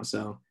years now.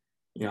 So,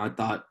 I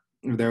thought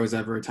if there was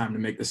ever a time to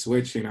make the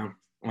switch,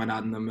 why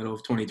not in the middle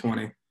of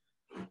 2020?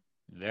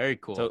 Very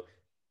cool. So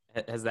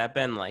has that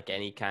been like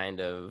any kind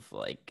of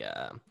like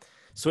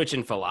switch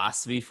in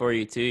philosophy for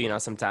you too?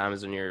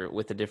 Sometimes when you're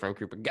with a different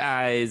group of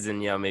guys and,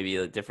 maybe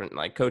a different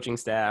like coaching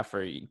staff,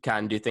 or you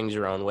kind of do things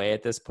your own way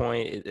at this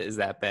point, has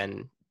that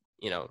been,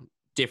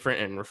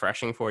 different and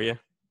refreshing for you?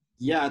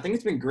 Yeah, I think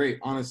it's been great,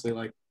 honestly.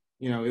 Like,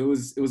 it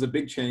was a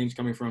big change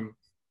coming from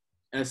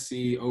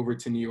SC over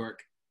to New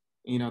York.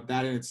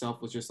 That in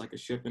itself was just like a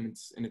shift in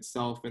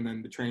itself. And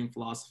then the training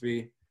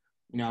philosophy,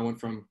 I went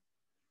from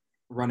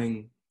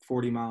running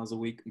 40 miles a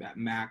week at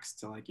max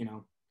to like,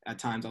 at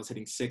times I was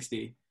hitting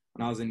 60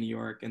 when I was in New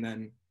York. And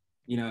then,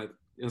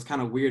 it was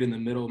kind of weird in the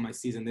middle of my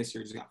season this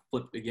year, just got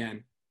flipped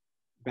again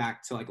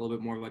back to like a little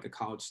bit more of like a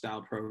college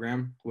style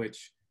program,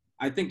 which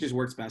I think just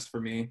works best for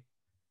me.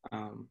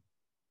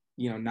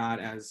 Not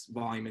as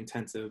volume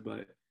intensive,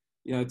 but,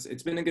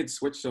 it's been a good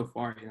switch so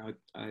far.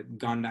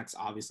 Gondak's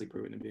obviously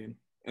proven to be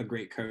a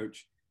great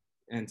coach.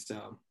 And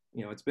so,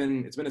 it's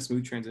been a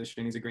smooth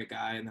transition. He's a great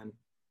guy. And then,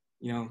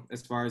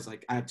 as far as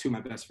like, I have two of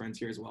my best friends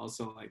here as well.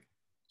 So like,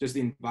 just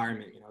the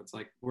environment, it's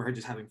like we're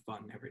just having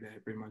fun every day,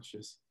 pretty much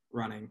just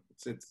running.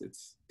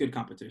 It's good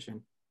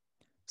competition.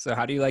 So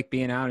how do you like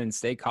being out in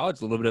State College?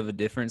 A little bit of a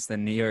difference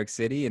than New York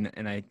City,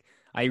 and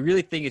I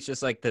really think it's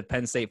just like the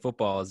Penn State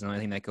football is the only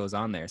thing that goes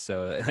on there.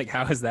 So like,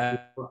 how is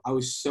that? I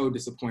was so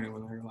disappointed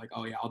when they were like,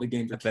 "Oh yeah, all the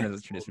games are Been as a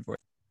canceled." tradition for it.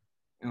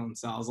 And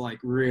so I was like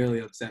really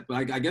upset.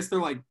 But I guess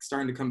they're like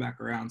starting to come back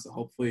around. So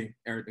hopefully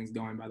everything's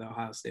going by the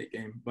Ohio State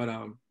game. But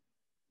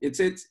it's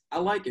I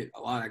like it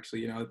a lot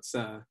actually. You know, it's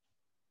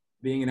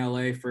being in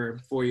LA for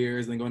 4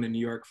 years and then going to New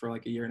York for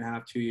like a year and a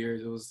half, 2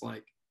 years. It was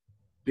like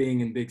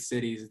being in big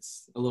cities.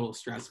 It's a little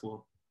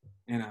stressful.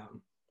 And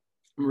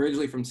I'm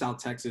originally from South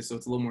Texas, so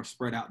it's a little more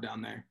spread out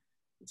down there.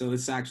 So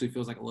this actually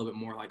feels like a little bit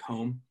more like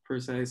home per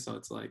se. So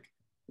it's like,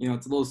 you know,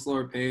 it's a little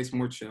slower pace,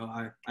 more chill.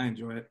 I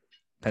enjoy it.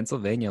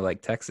 Pennsylvania,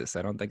 like Texas.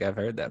 I don't think I've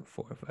heard that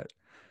before, but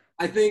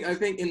I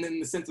think in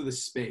the sense of the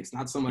space,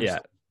 not so much. Yeah.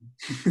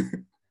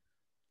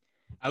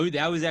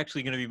 That was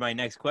actually going to be my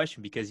next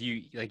question, because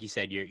you, like you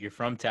said, you're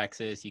from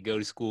Texas. You go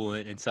to school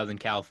in Southern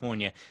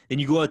California, then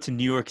you go out to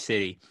New York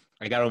City.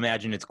 I got to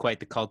imagine it's quite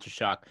the culture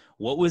shock.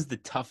 What was the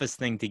toughest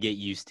thing to get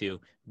used to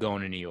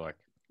going to New York?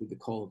 The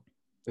cold.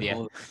 Yeah.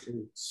 Cold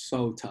is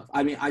so tough.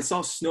 I mean, I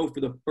saw snow for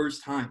the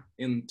first time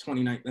in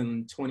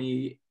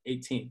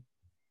 2019,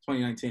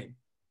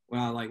 when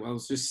I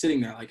was just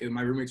sitting there, like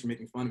my roommates were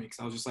making fun of me because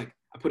I was just like,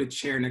 I put a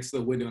chair next to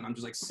the window and I'm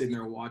just like sitting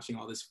there watching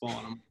all this fall, and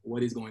I'm like,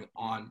 what is going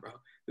on, bro?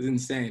 It was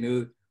insane.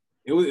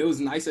 It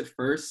was nice at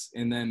first,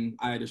 and then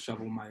I had to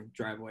shovel my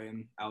driveway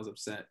and I was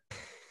upset.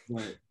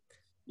 But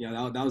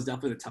yeah, that was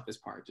definitely the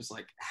toughest part, just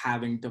like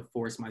having to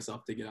force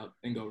myself to get up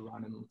and go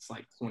run, and it's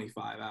like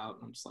 25 out.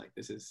 And I'm just like,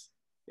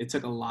 it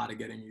took a lot of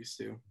getting used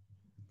to.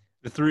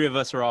 The three of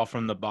us are all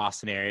from the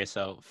Boston area,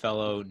 so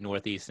fellow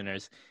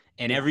Northeasterners.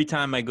 And every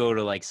time I go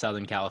to like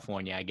Southern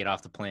California, I get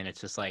off the plane.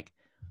 It's just like,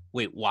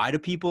 wait, why do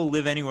people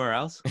live anywhere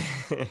else?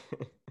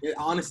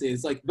 Honestly,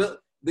 it's like, but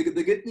the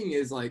good thing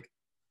is like,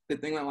 the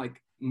thing that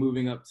like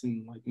moving up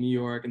to like New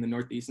York and the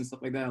Northeast and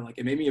stuff like that, like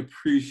it made me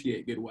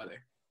appreciate good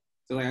weather.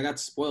 So like I got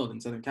spoiled in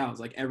Southern Cal.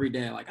 It's like every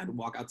day, like I'd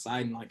walk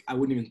outside and like I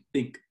wouldn't even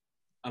think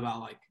about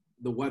like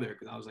the weather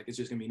because I was like, it's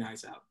just gonna be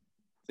nice out.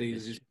 So it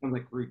just becomes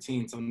like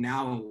routine. So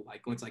now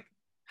like when it's like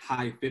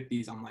high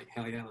 50s, I'm like,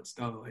 hell yeah, let's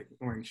go. Like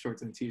wearing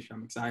shorts and a t-shirt.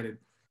 I'm excited.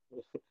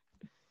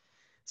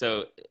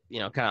 So, you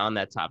know, kind of on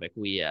that topic,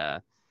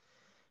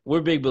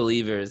 we're big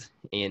believers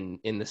in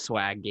the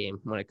swag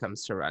game when it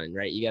comes to running,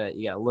 right? You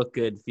gotta look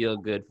good, feel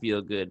good,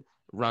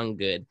 run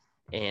good.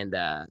 And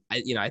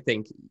I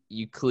think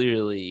you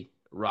clearly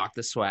rock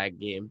the swag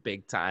game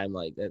big time.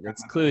 Like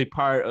that's clearly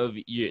part of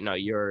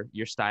your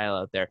style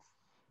out there.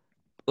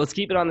 Let's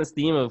keep it on this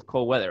theme of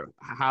cold weather.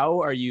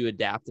 How are you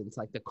adapting to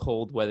like the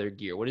cold weather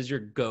gear? What is your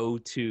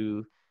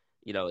go-to?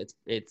 You know,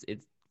 it's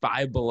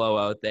 5 below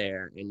out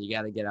there, and you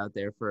got to get out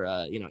there for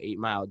a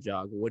 8-mile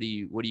jog. What are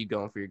you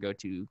going for your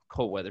go-to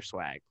cold weather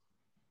swag?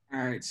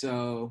 All right,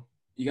 so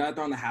you got to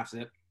throw on the half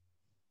zip.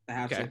 The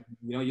half Okay. zip.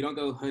 You know, you don't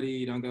go hoodie,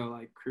 you don't go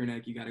like crew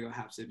neck. You got to go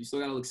half zip. You still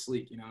got to look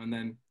sleek, you know, and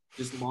then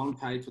just long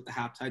tights with the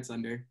half tights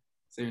under,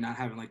 so you're not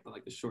having like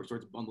the short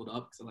shorts bundled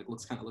up, so like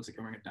looks like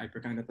you're wearing a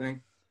diaper kind of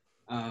thing.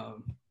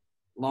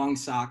 Long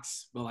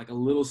socks, but like a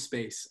little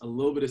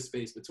bit of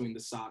space between the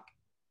sock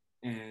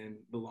and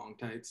the long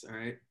tights. All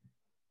right.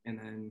 And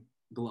then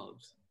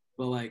gloves.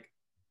 But like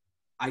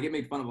I get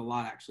made fun of a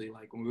lot actually.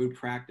 Like when we would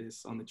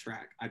practice on the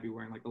track, I'd be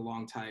wearing like the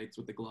long tights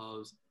with the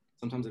gloves,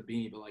 sometimes a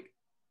beanie, but like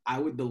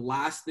the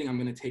last thing I'm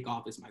gonna take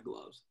off is my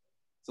gloves.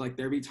 So like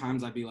there'd be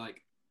times I'd be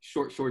like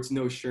short shorts,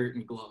 no shirt,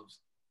 and gloves.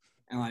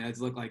 And like I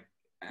just look like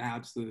an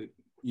absolute,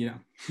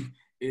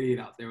 idiot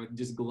out there with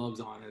just gloves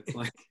on. It's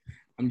like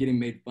I'm getting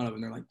made fun of,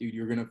 and they're like, dude,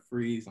 you're gonna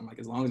freeze. I'm like,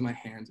 as long as my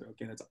hands are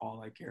okay, that's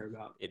all I care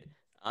about.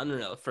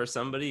 Unreal. For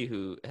somebody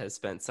who has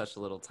spent such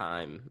little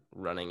time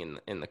running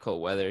in the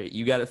cold weather,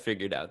 you got it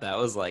figured out. That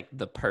was like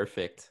the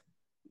perfect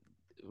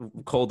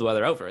cold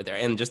weather outfit right there,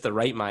 and just the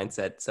right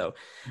mindset. So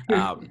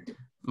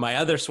my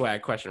other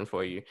swag question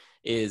for you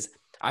is,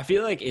 I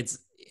feel like it's,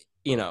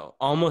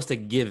 almost a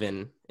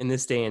given in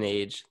this day and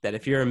age that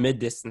if you're a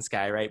mid-distance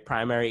guy, right,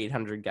 primary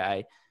 800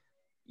 guy,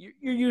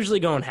 you're usually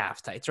going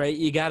half tights, right?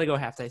 You got to go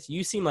half tights.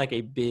 You seem like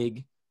a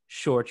big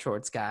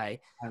shorts guy.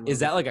 Is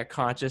that like a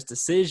conscious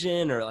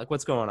decision, or like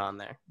what's going on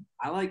there?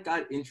 I like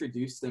got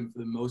introduced to them for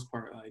the most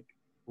part like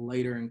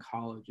later in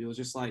college. It was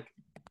just like,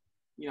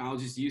 I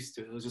was just used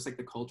to it. It was just like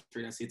the culture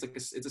I see. It's like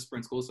it's a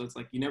sprint school, so it's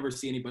like you never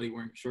see anybody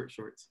wearing short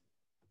shorts.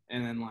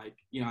 And then like,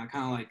 I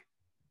kind of like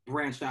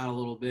branched out a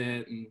little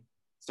bit and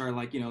started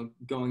like,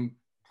 going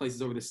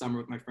places over the summer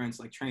with my friends,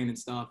 like train and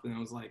stuff. And it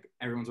was like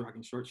everyone's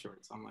rocking short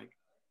shorts. I'm like,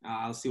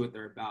 I'll see what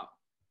they're about.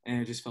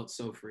 And it just felt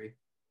so free.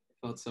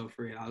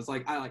 I was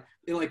like,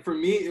 for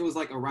me, it was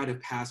like a rite of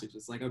passage.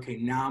 It's like, okay,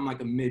 now I'm like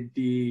a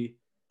mid-D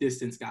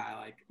distance guy.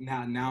 Like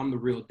now I'm the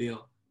real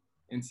deal.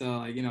 And so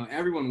like,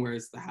 everyone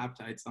wears the half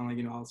tights. I'm like,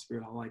 I'll screw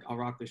it. I'll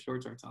rock the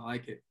short shorts. I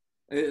like it.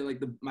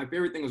 My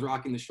favorite thing was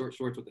rocking the short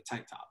shorts with the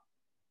tight top.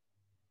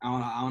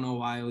 I don't know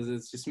why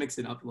it's just mix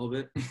it up a little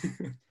bit.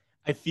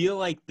 I feel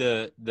like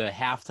the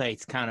half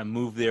tights kind of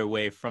move their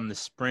way from the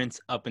sprints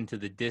up into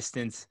the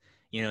distance.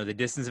 you know, the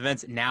distance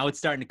events. Now it's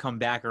starting to come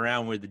back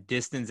around where the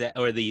distance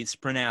or the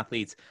sprint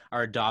athletes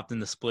are adopting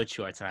the split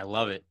shorts, and I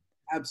love it.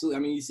 Absolutely. I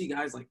mean, you see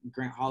guys like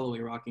Grant Holloway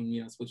rocking,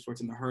 you know, split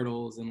shorts in the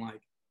hurdles and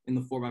like in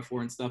the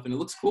 4x4 and stuff, and it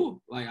looks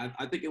cool. Like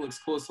I think it looks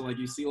cool. So like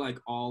you see like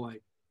all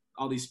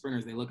these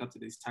sprinters, they look up to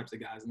these types of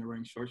guys and they're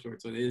wearing short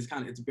shorts. So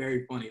it's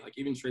very funny. Like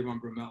even Trayvon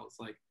Brumell, it's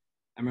like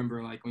I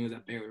remember like when he was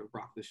at Baylor,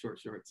 rocked the short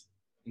shorts,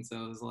 and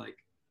so it was like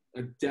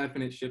a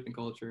definite shift in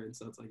culture. And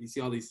so it's like you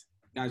see all these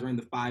guys wearing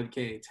the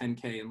 5K,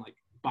 10K, and like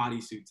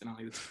bodysuits, and I'm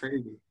like, it's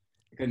crazy.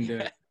 I couldn't do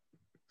it.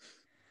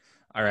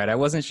 All right, I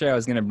wasn't sure I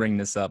was going to bring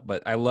this up,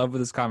 but I love where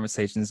this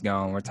conversation is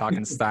going. We're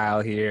talking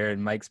style here,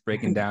 and Mike's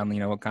breaking down,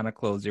 you know, what kind of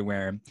clothes you're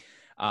wearing.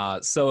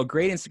 So a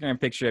great Instagram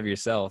picture of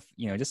yourself,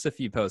 you know, just a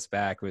few posts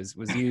back was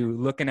you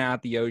looking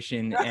out the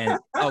ocean and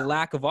a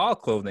lack of all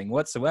clothing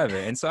whatsoever.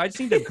 And so I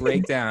just need to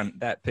break down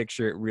that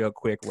picture real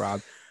quick,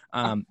 Rob.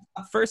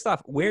 First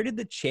off, where did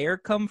the chair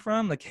come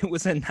from? Like, it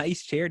was a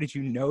nice chair. Did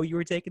you know you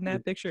were taking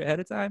that picture ahead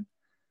of time?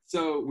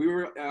 So we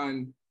were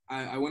on.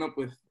 I went up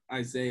with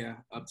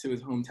Isaiah up to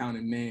his hometown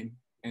in Maine,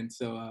 and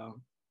so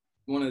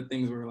one of the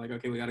things we were like,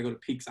 okay, we got to go to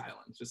Peaks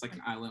Island. It's just like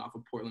an island off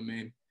of Portland,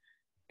 Maine,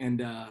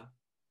 and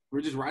we're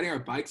just riding our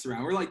bikes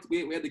around. We're like,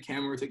 we had the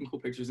camera, we're taking cool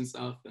pictures and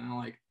stuff,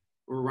 and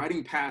we're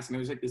riding past, and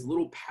there's like this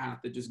little path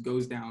that just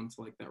goes down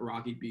to like that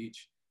rocky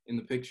beach in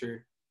the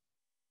picture,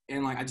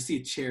 and like I just see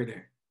a chair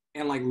there.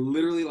 And like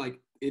literally like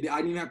I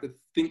didn't even have to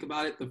think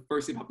about it. The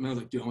first thing popped in my head, I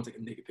was like, dude, I want to take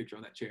a naked picture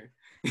of that chair.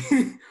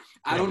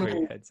 I don't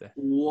know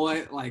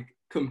what like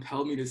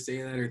compelled me to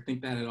say that or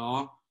think that at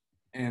all.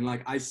 And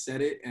like I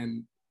said it,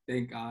 and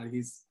thank God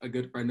he's a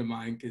good friend of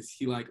mine, because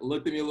he like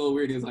looked at me a little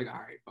weird. He was like, all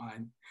right,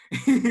 fine.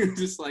 He was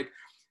just like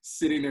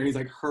sitting there. He's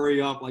like,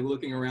 hurry up, like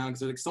looking around,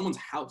 because like someone's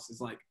house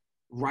is like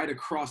right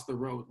across the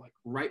road, like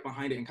right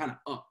behind it and kind of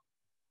up.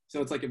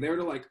 So it's like if they were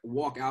to like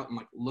walk out and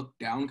like look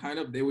down kind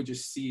of, they would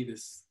just see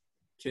this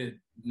kid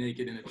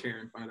naked in a chair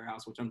in front of their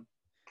house, which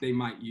they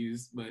might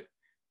use, but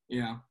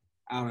you know,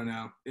 I don't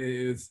know.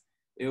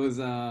 It was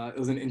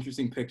an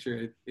interesting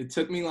picture. It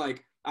took me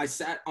like, I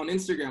sat on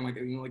Instagram, like,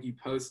 you know, like you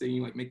post and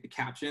you like make the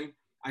caption.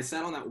 I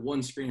sat on that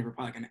one screen for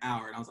probably like an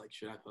hour, and I was like,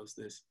 should I post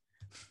this?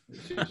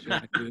 Should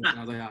I do this? And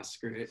I was like,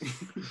 screw it.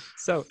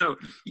 So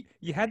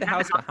you had the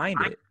house behind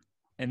it.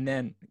 And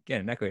then,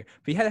 again, not clear,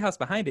 but you had a house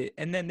behind it,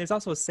 and then there's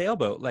also a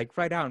sailboat, like,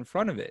 right out in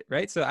front of it,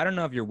 right? So I don't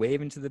know if you're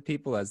waving to the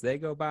people as they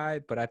go by,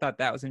 but I thought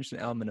that was an interesting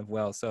element of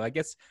well. So I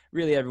guess,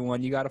 really,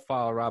 everyone, you got to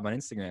follow Rob on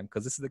Instagram,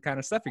 because this is the kind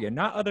of stuff you get.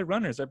 Not other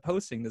runners are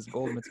posting this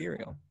gold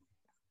material.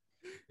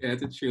 Yeah,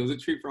 it's a treat. It was a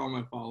treat for all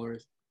my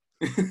followers.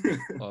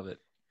 Love it.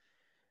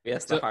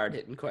 Yes, the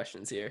hard-hitting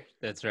questions here.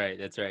 That's right.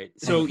 That's right.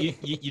 So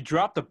you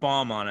dropped the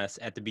bomb on us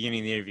at the beginning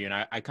of the interview,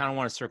 and I kind of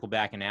want to circle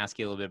back and ask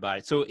you a little bit about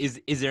it. So is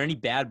there any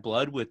bad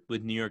blood with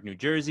New York, New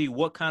Jersey?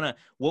 What kind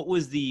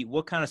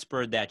of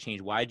spurred that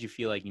change? Why did you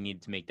feel like you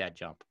needed to make that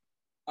jump?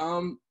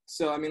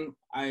 So I mean,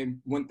 I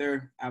went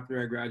there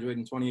after I graduated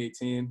in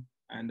 2018,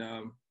 and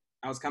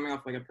I was coming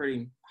off like a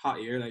pretty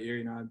hot year that year.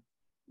 You know,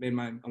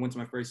 I went to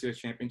my first US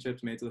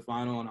championships, made it to the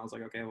final, and I was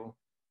like, okay, well,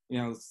 you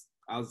know,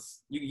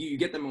 you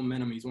get the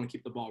momentum. You just want to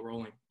keep the ball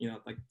rolling. You know,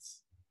 like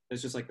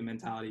it's just like the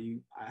mentality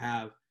I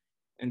have.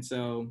 And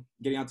so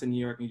getting out to New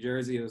York, New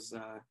Jersey, it was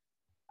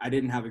I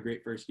didn't have a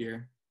great first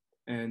year.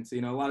 And so,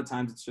 you know, a lot of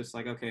times it's just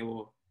like, okay,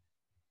 well,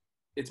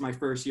 it's my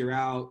first year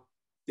out,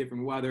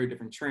 different weather,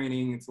 different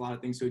training. It's a lot of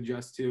things to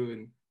adjust to.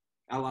 And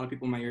a lot of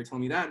people in my ear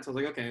telling me that. And so I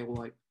was like, okay,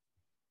 well, like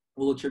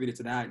we'll attribute it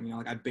to that. And, you know,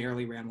 like I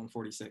barely ran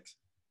 146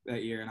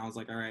 that year. And I was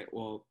like, all right,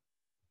 well,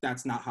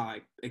 that's not how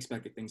I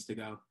expected things to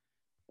go.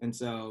 And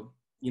so,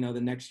 you know,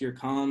 the next year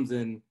comes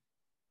and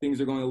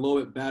things are going a little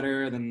bit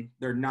better than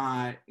they're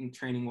not in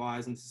training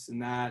wise and this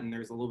and that. And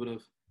there's a little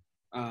bit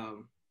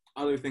of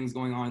other things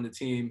going on in the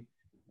team.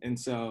 And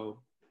so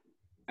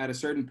at a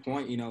certain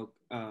point, you know,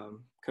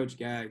 Coach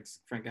Gags,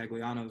 Frank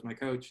Gagliano is my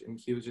coach. And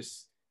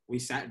we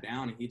sat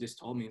down and he just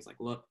told me, it's like,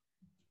 look,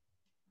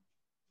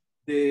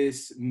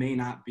 this may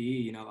not be,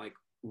 you know, like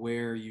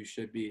where you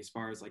should be as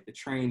far as like the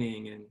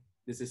training and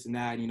this and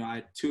that. And, you know, I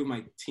had two of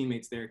my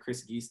teammates there,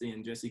 Chris Geesley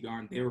and Jesse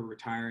Garn, they were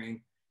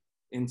retiring.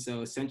 And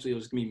so essentially it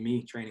was going to be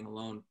me training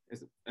alone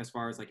as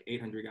far as like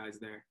 800 guys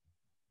there.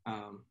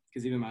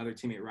 Because even my other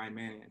teammate, Ryan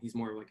Manning, he's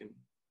more of like an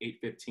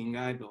 815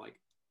 guy, but like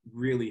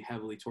really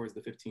heavily towards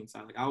the 15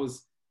 side. Like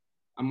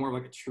I'm more of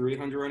like a true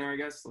 800 runner, I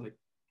guess. Like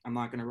I'm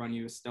not going to run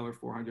you a stellar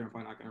 400. I'm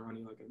probably not going to run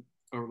you like an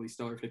overly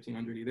stellar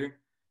 1500 either.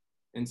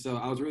 And so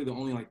I was really the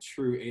only like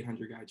true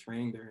 800 guy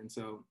training there. And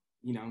so,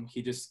 you know,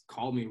 he just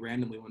called me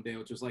randomly one day,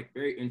 which was like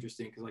very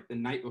interesting because like the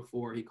night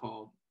before he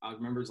called, I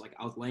remember like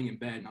I was laying in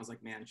bed and I was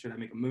like, man, should I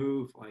make a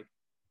move? Like,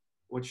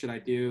 what should I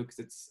do?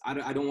 Because I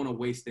don't want to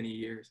waste any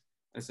years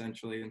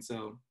essentially. And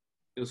so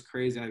it was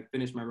crazy. I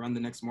finished my run the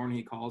next morning.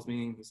 He calls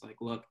me and he's like,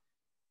 look,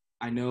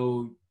 I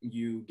know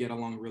you get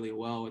along really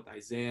well with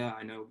Isaiah.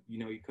 I know,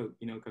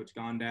 Coach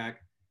Gondak,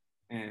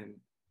 and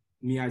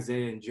me,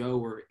 Isaiah, and Joe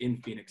were in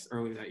Phoenix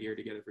earlier that year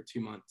together for 2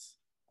 months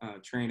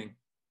training.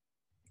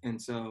 And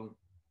so,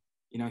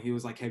 you know, he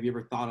was like, have you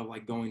ever thought of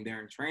like going there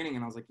and training?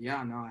 And I was like,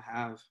 yeah, no, I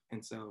have.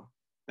 And so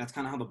that's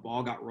kind of how the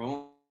ball got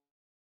rolling.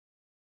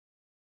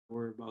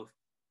 We're both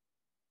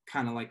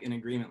kind of like in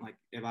agreement. Like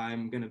if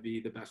I'm going to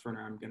be the best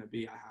runner I'm going to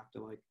be, I have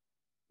to like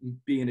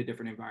be in a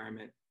different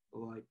environment,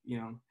 like, you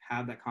know,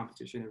 have that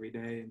competition every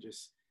day and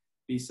just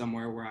be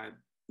somewhere where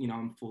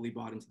I'm fully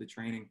bought into the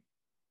training.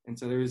 And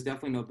so there was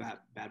definitely no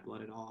bad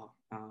blood at all.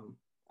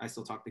 I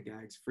still talk to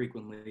Gags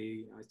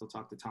frequently. I still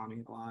talk to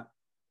Tommy a lot.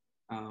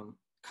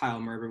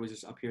 Kyle Merber was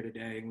just up here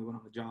today and we went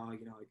on the jog,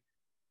 you know, like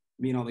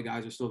me and all the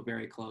guys are still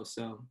very close.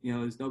 So, you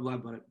know, there's no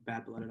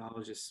bad blood at all. It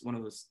was just one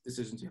of those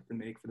decisions you have to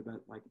make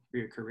for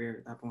your career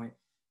at that point.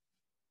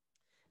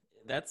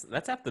 That's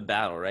half the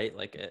battle, right?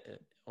 Like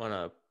on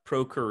a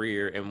pro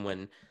career, and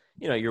when,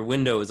 you know, your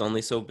window is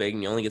only so big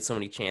and you only get so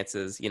many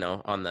chances, you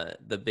know, on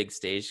the big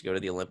stage to go to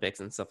the Olympics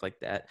and stuff like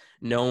that,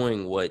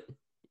 knowing what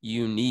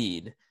you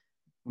need,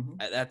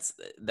 that's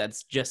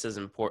just as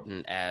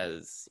important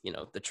as, you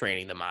know, the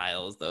training, the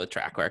miles, the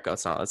track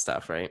workouts and all that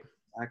stuff, right?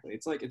 Exactly.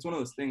 It's like, it's one of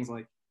those things,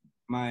 like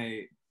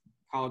my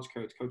college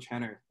coach, Coach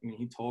Henner, I mean,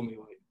 he told me,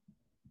 like,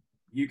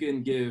 you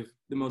can give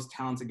the most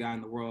talented guy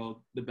in the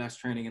world the best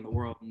training in the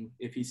world, and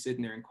if he's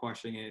sitting there and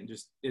questioning it and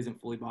just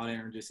isn't fully bought in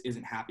or just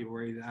isn't happy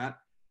where he's at,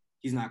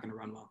 he's not going to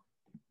run well.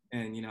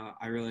 And, you know,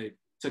 I really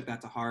took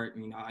that to heart.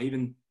 And, you know, I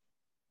even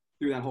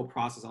through that whole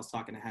process, I was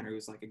talking to Henry,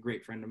 who's like a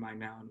great friend of mine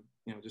now, and,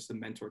 you know, just a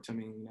mentor to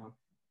me. You know,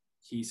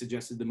 he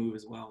suggested the move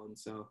as well. And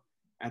so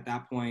at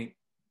that point,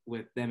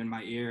 with them in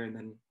my ear and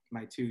then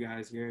my two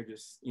guys here,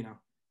 just, you know,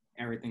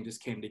 everything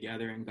just came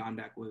together, and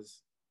Gondek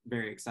was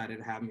very excited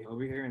to have me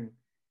over here. And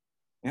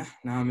yeah,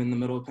 now I'm in the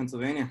middle of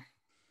Pennsylvania.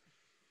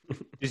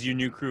 Does your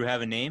new crew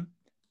have a name?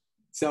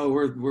 So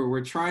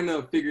we're trying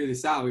to figure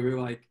this out. We were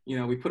like, you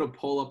know, we put a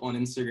poll up on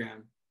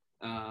Instagram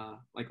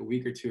like a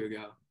week or two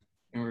ago,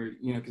 and we're,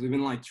 you know, because we've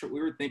been like,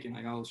 we were thinking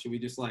like, oh, should we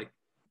just like,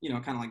 you know,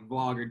 kind of like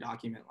vlog or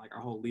document like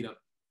our whole lead up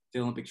to the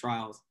Olympic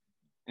trials.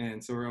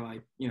 And so we're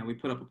like, you know, we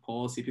put up a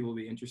poll, see if people will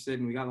be interested,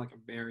 and we got like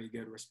a very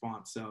good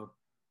response. So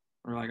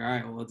we're like, all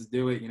right, well, let's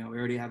do it. You know, we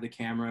already have the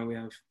camera, we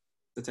have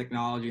the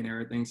technology and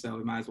everything, so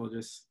we might as well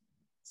just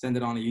send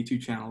it on a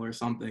YouTube channel or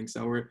something.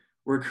 So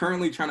we're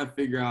currently trying to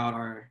figure out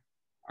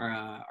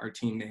our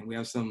team name. We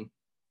have some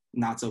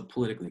not so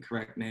politically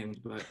correct names,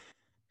 but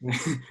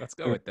let's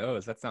go with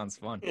those. That sounds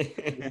fun.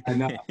 I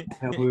know.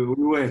 We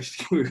wish.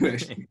 We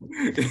wish.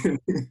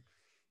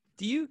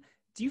 Do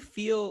you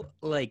feel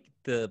like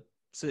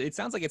so it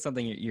sounds like it's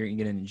something you're going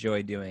to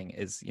enjoy doing,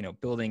 is, you know,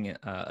 building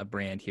a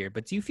brand here,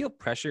 but do you feel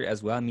pressure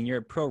as well? I mean, you're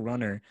a pro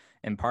runner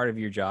and part of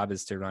your job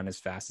is to run as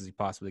fast as you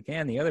possibly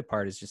can. The other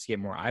part is just to get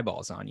more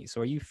eyeballs on you. So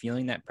are you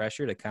feeling that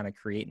pressure to kind of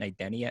create an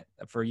identity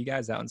for you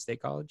guys out in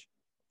State College?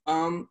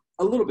 A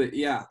little bit.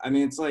 Yeah. I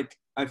mean, it's like,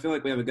 I feel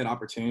like we have a good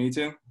opportunity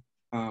to,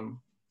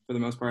 for the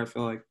most part. I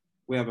feel like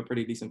we have a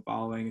pretty decent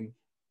following, and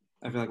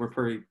I feel like we're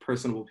pretty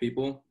personable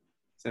people.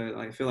 So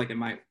like, I feel like it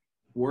might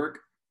work.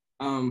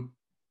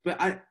 But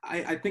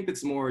I think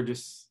it's more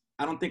just,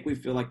 I don't think we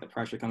feel like the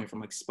pressure coming from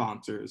like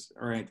sponsors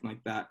or anything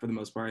like that for the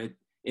most part.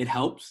 It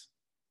helps.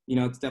 You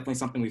know, it's definitely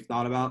something we've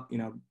thought about. You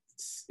know,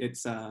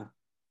 it's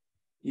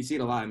you see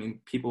it a lot. I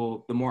mean,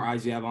 people, the more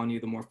eyes you have on you,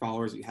 the more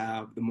followers you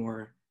have, the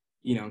more,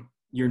 you know,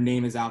 your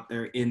name is out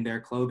there in their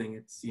clothing.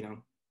 It's, you know,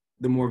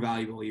 the more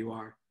valuable you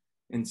are.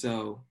 And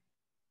so,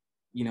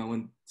 you know,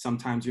 when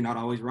sometimes you're not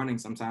always running,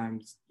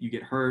 sometimes you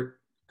get hurt,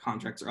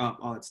 contracts are up,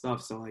 all that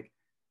stuff. So like,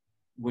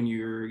 when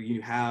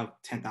you have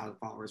 10,000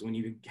 followers, when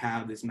you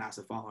have this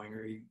massive following,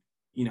 or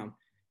you know,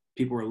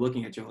 people are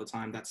looking at you all the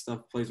time, that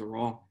stuff plays a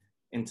role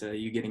into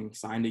you getting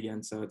signed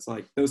again. So it's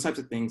like those types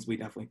of things we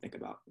definitely think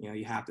about. You know,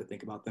 you have to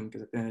think about them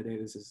because at the end of the day,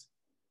 this is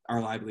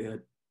our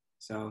livelihood.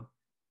 So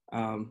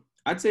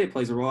I'd say it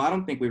plays a role. I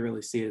don't think we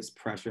really see it as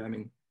pressure. I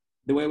mean,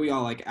 the way we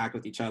all like act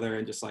with each other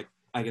and just like,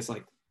 I guess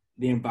like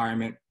the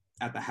environment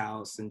at the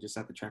house and just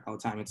at the track all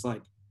the time, it's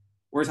like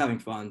we're just having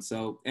fun.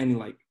 So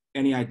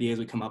any ideas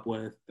we come up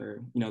with,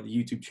 or, you know, the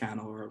YouTube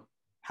channel, or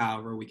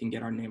however we can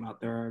get our name out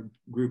there, our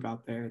group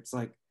out there, it's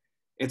like,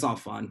 it's all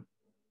fun.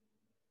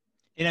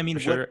 And I mean,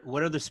 sure.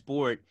 what other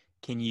sport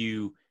can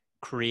you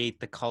create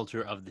the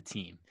culture of the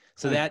team?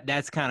 So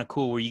that's kind of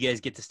cool, where you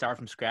guys get to start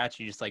from scratch.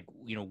 You're just like,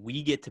 you know,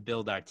 we get to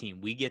build our team.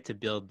 We get to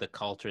build the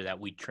culture that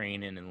we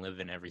train in and live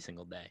in every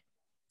single day.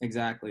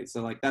 Exactly.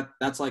 So like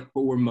that's like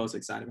what we're most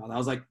excited about. That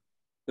was like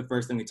the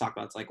first thing we talked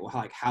about. It's like,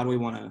 well, how do we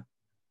want to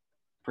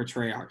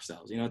portray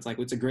ourselves? You know, it's like,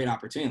 it's a great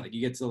opportunity. Like,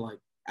 you get to like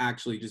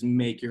actually just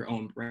make your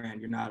own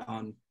brand. You're not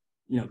on,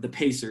 you know, the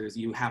Pacers,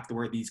 you have to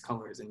wear these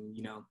colors and,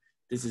 you know,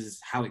 this is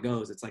how it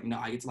goes. It's like, no,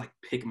 I get to like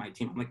pick my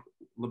team. I'm like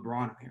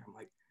LeBron out here. I'm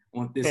like, I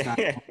want this guy,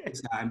 I want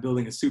this guy. I'm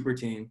building a super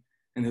team,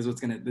 and this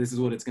is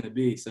what it's gonna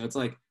be. So it's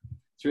like,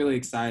 it's really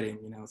exciting,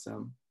 you know.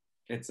 So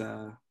it's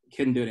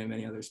couldn't do it in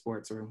many other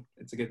sports, or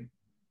it's a good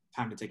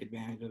time to take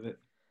advantage of it.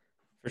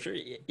 For sure.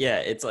 Yeah,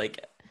 it's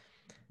like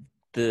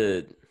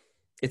it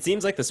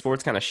seems like the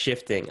sport's kind of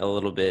shifting a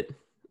little bit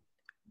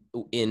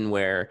in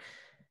where,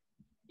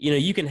 you know,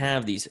 you can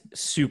have these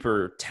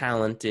super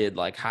talented,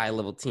 like high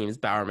level teams,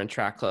 Bowerman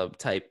Track Club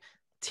type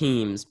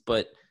teams,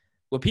 but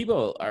what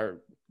people are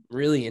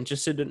really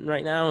interested in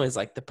right now is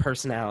like the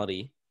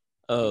personality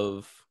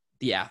of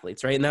the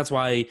athletes, right? And that's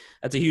a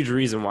huge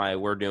reason why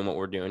we're doing what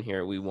we're doing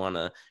here. We want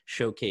to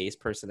showcase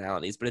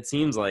personalities, but it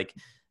seems like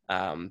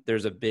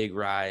there's a big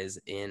rise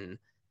in,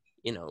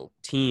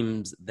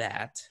 teams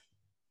that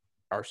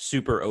are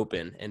super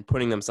open and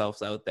putting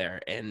themselves out there,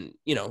 and,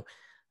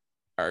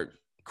 are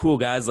cool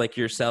guys like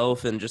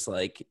yourself and just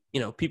like,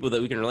 people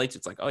that we can relate to.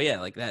 It's like, oh yeah,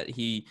 like that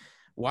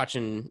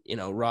watching,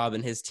 Rob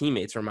and his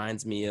teammates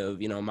reminds me of,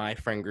 my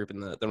friend group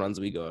and the runs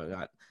we go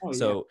on. Oh,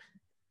 so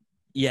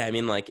yeah, I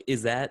mean, like,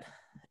 is that,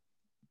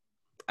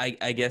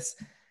 I guess,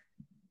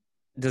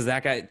 does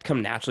that guy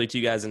come naturally to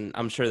you guys? And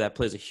I'm sure that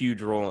plays a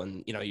huge role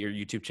in, your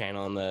YouTube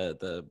channel and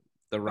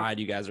the ride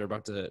you guys are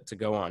about to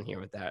go on here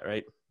with that,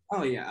 right?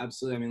 Oh yeah,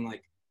 absolutely. I mean,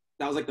 like,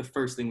 that was like the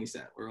first thing we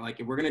said. We're like,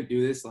 if we're gonna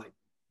do this, like,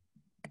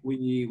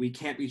 we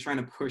can't be trying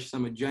to push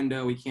some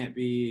agenda. We can't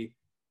be,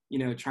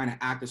 trying to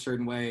act a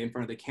certain way in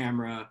front of the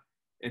camera.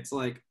 It's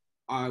like,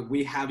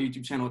 we have a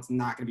YouTube channel. It's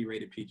not gonna be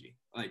rated PG.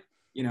 Like,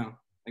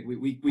 like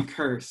we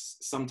curse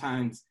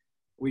sometimes.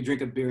 We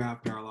drink a beer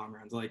after our long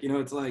runs. Like,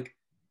 it's like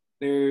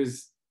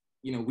there's,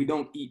 we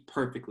don't eat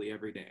perfectly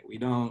every day. We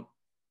don't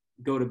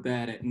go to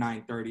bed at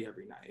 9:30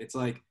 every night. It's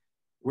like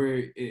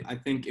I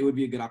think it would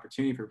be a good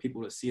opportunity for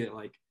people to see it.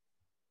 Like,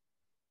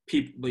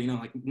 people,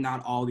 like,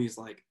 not all these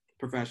like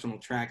professional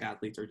track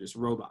athletes are just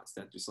robots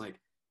that just like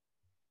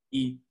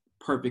eat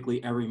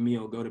perfectly every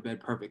meal, go to bed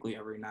perfectly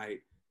every night,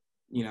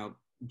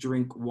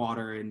 drink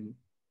water and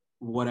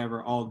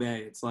whatever all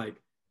day. It's like,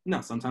 no,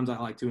 sometimes I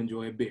like to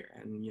enjoy a beer,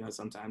 and,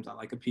 sometimes I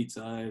like a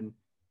pizza, and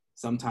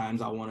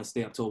sometimes I want to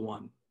stay up till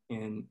 1.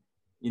 And,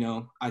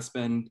 I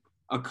spend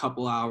a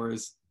couple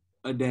hours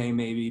a day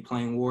maybe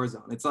playing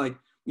Warzone. It's like,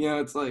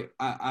 it's like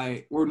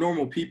we're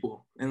normal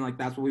people, and like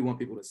that's what we want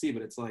people to see.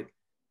 But it's like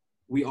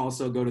we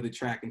also go to the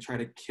track and try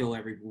to kill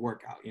every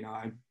workout.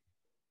 I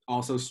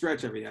also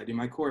stretch every day. I do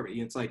my core.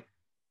 It's like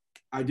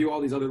I do all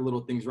these other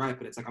little things right,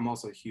 but it's like I'm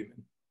also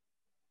human.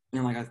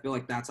 And like I feel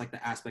like that's like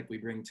the aspect we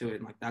bring to it,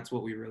 and like that's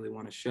what we really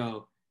want to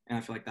show. And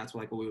I feel like that's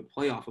like what we would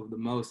play off of the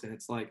most. And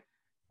it's like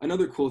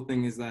another cool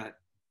thing is that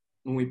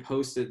when we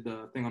posted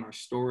the thing on our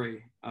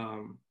story,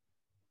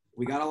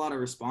 we got a lot of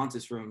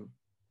responses from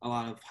a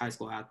lot of high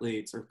school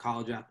athletes or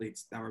college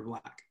athletes that were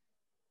Black,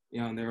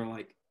 and they were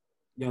like,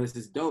 this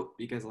is dope,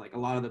 because like a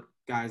lot of the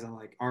guys that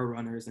like are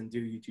runners and do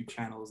YouTube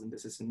channels and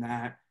this and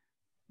that,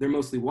 they're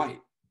mostly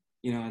white,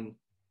 and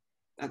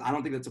I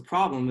don't think that's a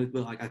problem,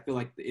 but like I feel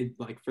like it,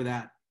 like for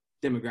that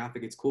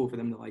demographic, it's cool for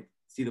them to like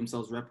see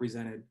themselves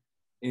represented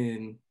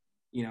in,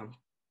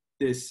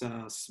 this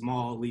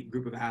small elite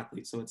group of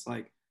athletes. So it's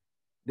like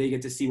they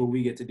get to see what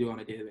we get to do on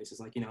a daily basis.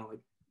 Like, like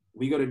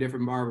we go to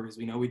different barbers,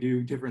 we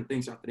do different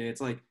things throughout the day. It's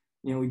like,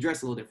 we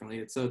dress a little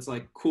differently. So it's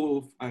like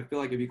cool. I feel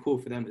like it'd be cool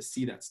for them to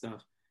see that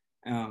stuff.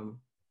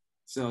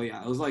 So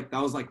yeah, that was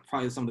like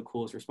probably some of the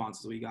coolest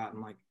responses we got.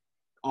 And like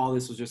all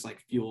this was just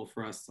like fuel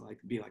for us to like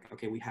be like,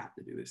 okay, we have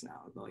to do this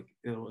now. Like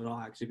it'll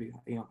actually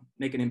be,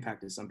 make an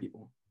impact to some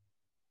people.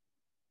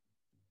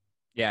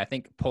 Yeah, I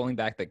think pulling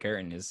back the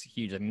curtain is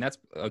huge. I mean, that's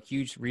a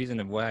huge reason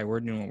of why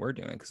we're doing what we're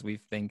doing, because we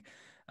think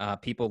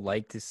people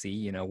like to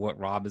see, what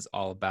Rob is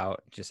all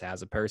about just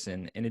as a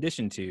person, in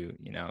addition to,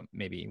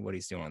 maybe what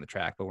he's doing on the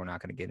track. But we're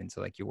not going to get into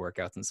like your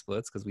workouts and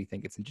splits, because we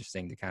think it's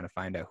interesting to kind of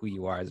find out who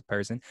you are as a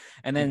person.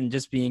 And then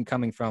just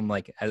coming from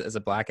like as a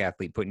Black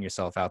athlete, putting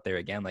yourself out there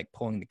again, like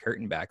pulling the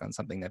curtain back on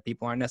something that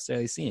people aren't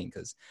necessarily seeing,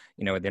 because,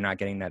 they're not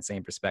getting that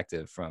same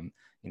perspective from,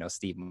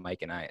 Steve,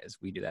 Mike, and I as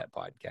we do that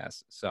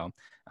podcast. So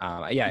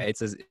yeah, it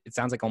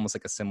sounds like almost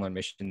like a similar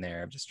mission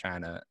there of just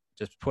trying to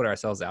just put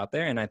ourselves out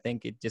there. And I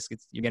think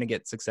you're going to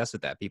get success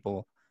with that.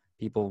 People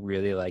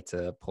really like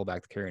to pull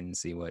back the curtain and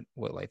see what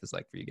life is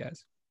like for you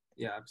guys.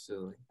 Yeah,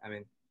 absolutely. I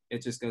mean,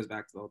 it just goes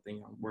back to the whole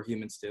thing, we're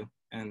humans too.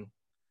 And,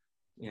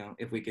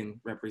 if we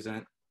can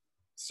represent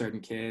certain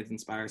kids,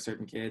 inspire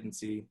certain kids,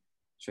 and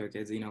show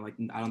kids, like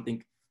I don't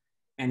think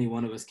any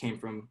one of us came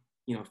from,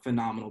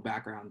 phenomenal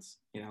backgrounds.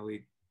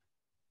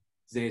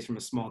 Zay's from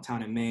a small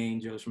town in Maine,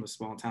 Joe's from a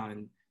small town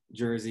in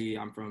Jersey.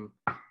 I'm from,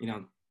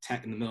 in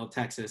the middle of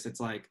Texas.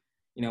 It's like,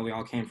 we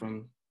all came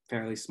from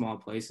fairly small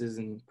places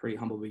and pretty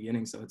humble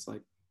beginnings. So it's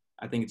like,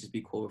 I think it'd just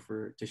be cool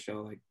to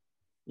show like,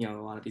 a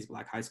lot of these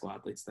Black high school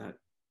athletes that,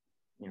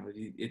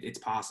 it's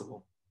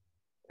possible.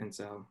 And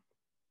so,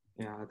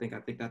 yeah, I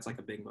think that's like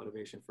a big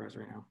motivation for us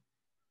right now.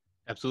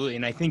 Absolutely.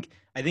 And I think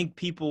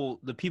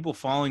the people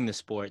following the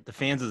sport, the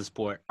fans of the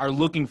sport, are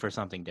looking for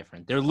something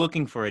different. They're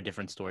looking for a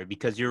different story,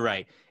 because you're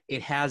right.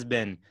 It has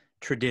been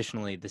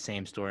traditionally the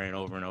same story and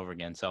over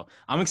again. So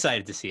I'm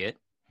excited to see it.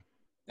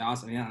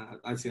 Awesome. Yeah,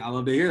 I see. I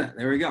love to hear that.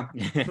 There we go.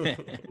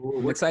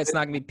 Looks like it's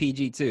not going to be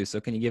PG too.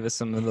 So can you give us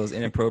some of those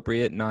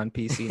inappropriate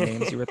non-PC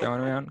names you were throwing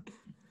around?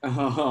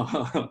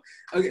 Oh,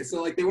 okay.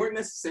 So like they weren't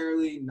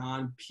necessarily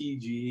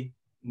non-PG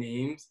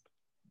names,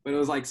 but it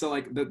was like, so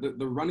like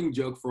the running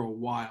joke for a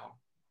while,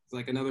 it's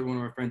like another one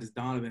of our friends is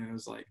Donovan, and it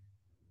was like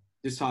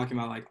just talking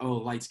about like, oh,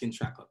 light skin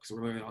track club, because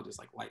we're literally all just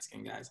like light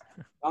skin guys.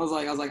 I was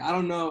like, I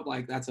don't know if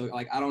like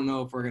I don't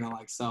know if we're gonna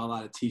like sell a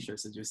lot of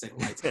t-shirts and just say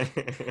light skin.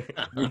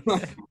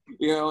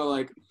 you know,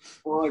 like,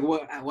 or like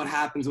what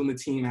happens when the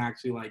team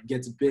actually like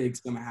gets big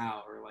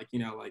somehow, or like, you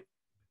know, like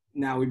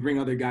now we bring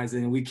other guys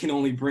in and we can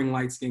only bring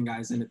light skinned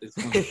guys in at this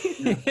point.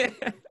 You know?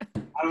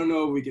 I don't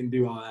know if we can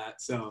do all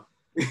that. So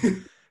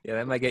Yeah,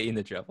 that might get you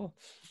into trouble.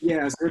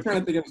 yeah, so we're trying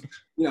to think of,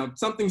 you know,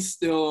 something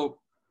still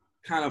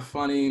kind of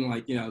funny,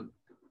 like, you know,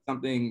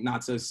 something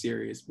not so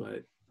serious,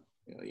 but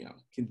you know,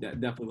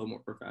 definitely a little more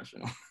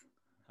professional.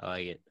 I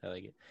like it. I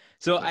like it.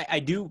 So I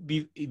do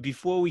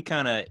before we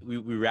kind of we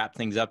wrap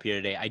things up here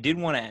today. I did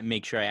want to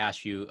make sure I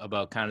asked you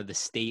about kind of the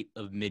state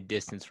of mid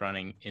distance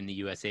running in the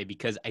USA,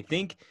 because I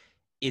think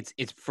it's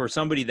for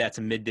somebody that's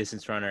a mid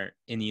distance runner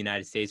in the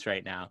United States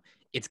right now.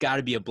 It's got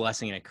to be a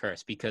blessing and a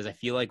curse, because I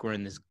feel like we're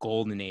in this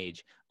golden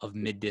age of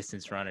mid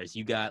distance runners.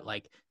 You got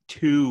like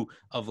two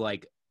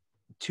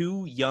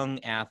young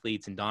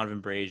athletes in Donovan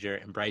Brazier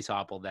and Bryce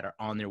Hoppel that are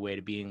on their way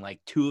to being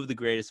like two of the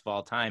greatest of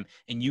all time.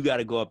 And you got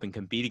to go up and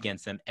compete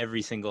against them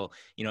every single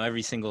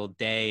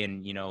day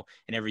and, you know,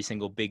 in every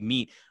single big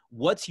meet.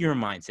 What's your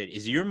mindset?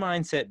 Is your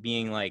mindset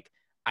being like,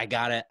 I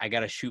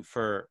gotta shoot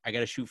for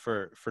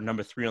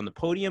number 3 on the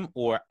podium,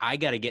 or I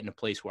gotta get in a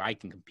place where I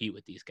can compete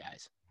with these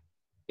guys?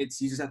 You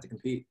just have to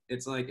compete.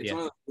 It's like, it's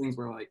one of those things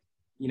where, like,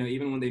 you know,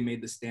 even when they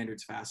made the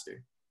standards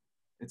faster,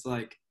 it's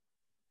like,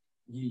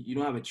 you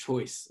don't have a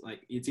choice.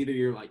 Like, it's either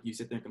you're like, you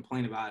sit there and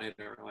complain about it,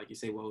 or like you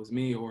say, well, it was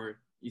me, or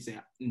you say,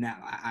 nah,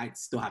 I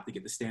still have to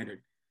get the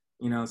standard,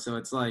 you know? So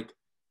it's like,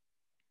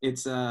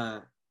 it's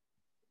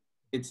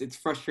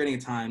frustrating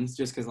at times,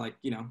 just because, like,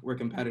 you know, we're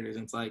competitors,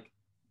 and it's like,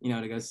 you know,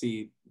 to go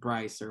see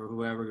Bryce or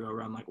whoever go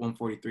around like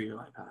 143, you're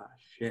like,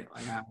 shit,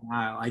 like,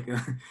 I like,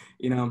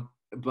 you know,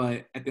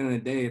 but at the end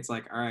of the day, it's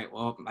like, all right,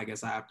 well, I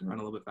guess I have to run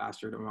a little bit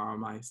faster tomorrow on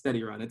my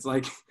steady run. It's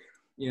like,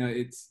 you know,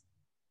 it's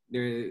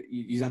there,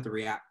 you just have to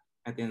react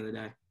at the end of the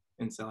day.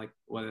 And so, like,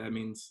 whether that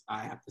means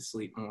I have to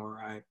sleep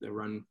more, I have to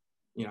run,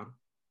 you know,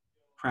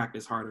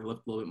 practice harder,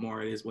 lift a little bit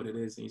more, it is what it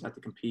is. And you just have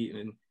to compete.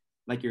 And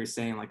like you were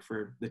saying, like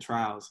for the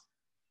trials,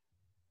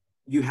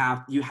 you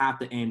have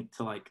to aim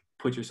to like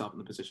put yourself in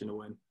the position to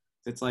win.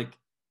 It's like,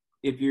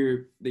 if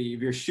you're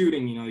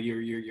shooting, you know,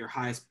 your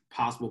highest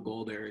possible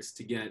goal there is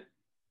to get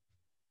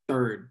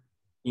 3rd,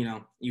 you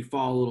know, you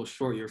fall a little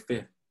short, you're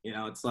 5th, you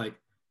know, it's like,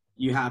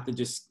 you have to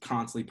just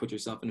constantly put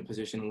yourself in a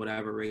position in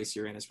whatever race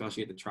you're in,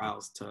 especially at the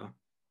trials, to,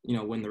 you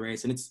know, win the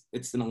race. And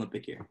it's an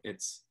Olympic year.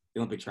 It's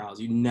the Olympic trials.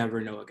 You never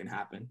know what can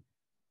happen.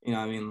 You know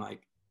what I mean?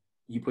 Like,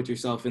 you put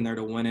yourself in there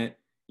to win it.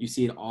 You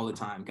see it all the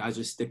time. Guys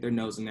just stick their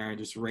nose in there and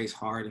just race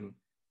hard, and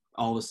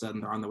all of a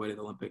sudden they're on the way to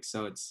the Olympics.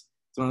 So it's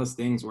one of those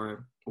things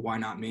where, why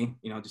not me?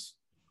 You know, just,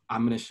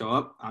 I'm going to show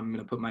up. I'm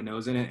going to put my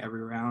nose in it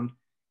every round.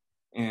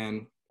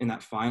 And in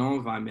that final,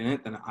 if I'm in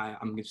it, then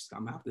I'm going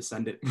to have to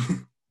send it.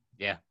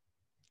 Yeah.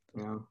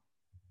 Yeah.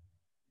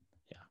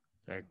 Yeah.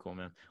 Very cool,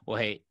 man. Well,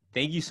 hey,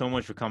 thank you so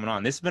much for coming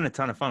on. This has been a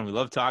ton of fun. We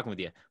love talking with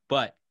you,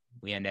 but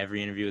we end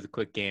every interview with a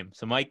quick game.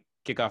 So, Mike,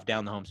 kick off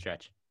down the home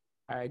stretch.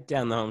 All right,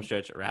 down the home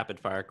stretch, rapid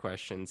fire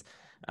questions.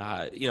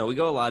 You know, we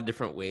go a lot of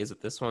different ways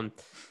with this one.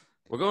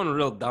 We're going a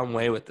real dumb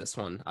way with this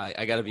one.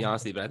 I got to be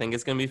honest with you, but I think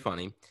it's going to be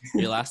funny.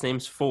 Your last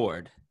name's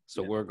Ford,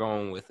 so we're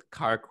going with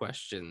car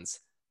questions.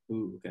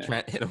 Ooh, okay.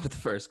 Trent, hit him with the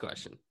first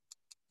question.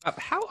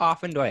 How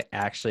often do I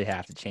actually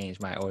have to change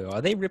my oil?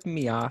 Are they ripping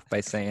me off by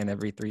saying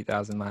every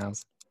 3,000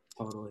 miles?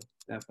 Totally.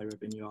 Definitely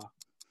ripping you off.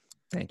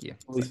 Thank you.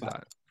 At least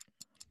 5.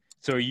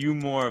 So are you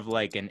more of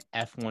like an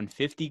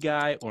F-150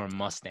 guy or a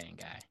Mustang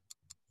guy?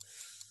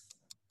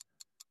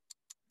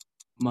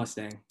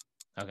 Mustang.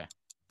 Okay.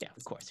 Yeah,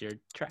 of course. You're a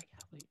track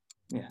athlete.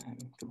 Yeah, I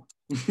mean, come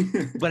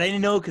on. But I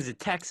didn't know because of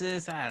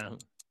Texas. I don't know.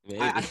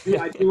 Maybe.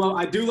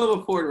 I do love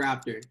a Ford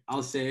Raptor.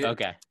 I'll say it.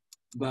 Okay.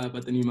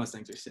 But the new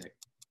Mustangs are sick.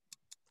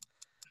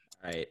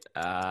 All right.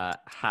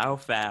 How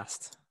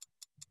fast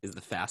is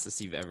the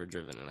fastest you've ever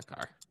driven in a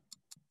car?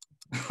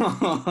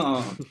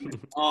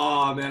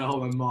 Oh man, I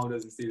hope my mom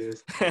doesn't see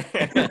this.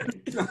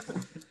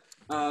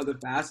 The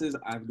fastest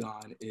I've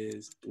gone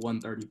is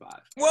 135.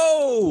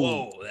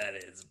 Whoa, that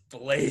is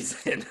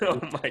blazing. Oh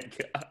my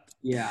God.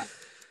 Yeah.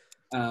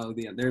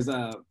 Yeah. There's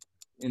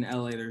in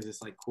LA, there's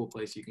this like cool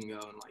place you can go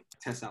and like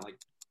test out like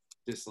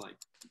just like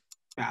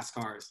fast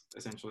cars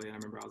essentially. And I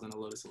remember I was on a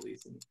Lotus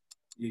Elise, and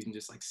you can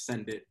just like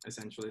send it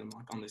essentially. I'm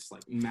like on this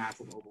like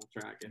massive oval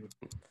track, and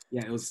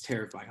yeah, it was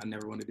terrifying. I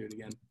never want to do it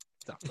again.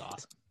 Sounds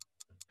awesome.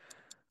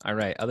 All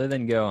right. Other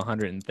than go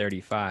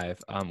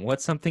 135,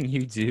 what's something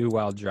you do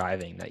while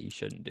driving that you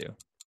shouldn't do?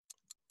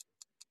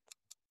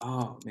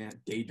 Oh man,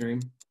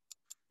 daydream.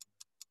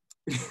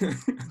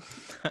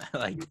 I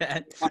like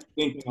that. I'm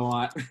thinking a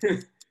lot.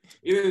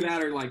 Either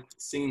that or like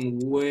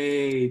singing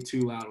way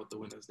too loud with the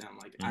windows down.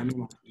 Like I'm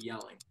like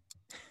yelling.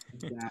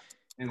 That.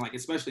 And like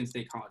especially in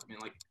state college, I mean,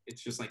 like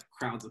it's just like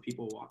crowds of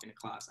people walking to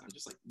class, and I'm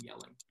just like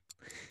yelling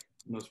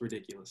most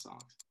ridiculous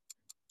songs.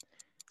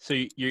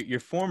 So your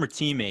former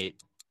teammate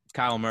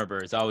Kyle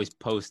Merber is always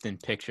posting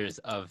pictures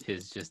of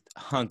his just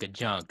hunk of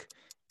junk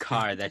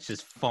car that's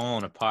just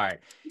falling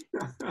apart.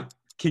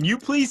 Can you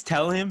please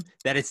tell him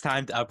that it's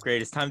time to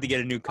upgrade? It's time to get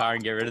a new car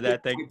and get rid of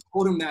that thing. I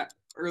told him that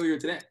earlier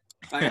today.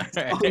 I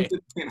saw him today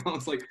and I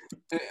was like,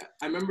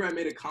 I remember I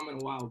made a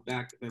comment a while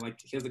back that like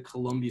he has a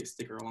Columbia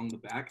sticker along the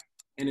back,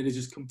 and it is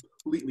just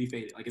completely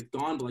faded. Like it's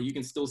gone, but like you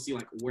can still see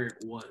like where it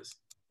was.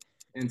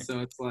 And so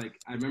it's like,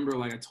 I remember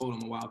like I told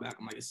him a while back,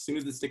 I'm like, as soon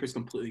as the sticker's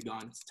completely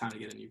gone, it's time to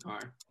get a new car.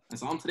 I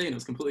saw him today and it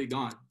was completely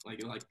gone. Like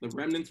the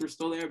remnants were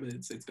still there, but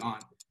it's gone.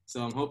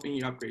 So I'm hoping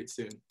he upgrades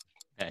soon.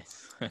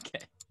 Nice. Okay.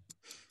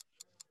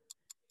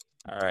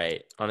 All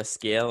right. On a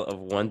scale of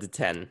 1 to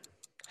 10,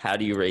 how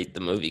do you rate the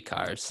movie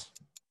Cars?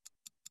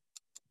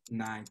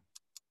 9.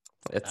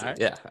 It's All right.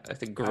 yeah,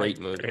 that's a great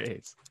movie.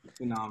 Great.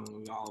 Phenomenal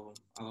movie, all of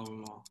them. I love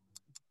them all.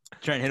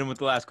 Try and hit him with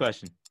the last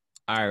question.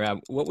 All right, Rob.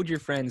 What would your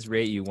friends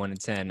rate you 1 to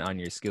 10 on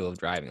your skill of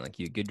driving? Like,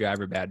 you a good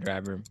driver, bad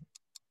driver?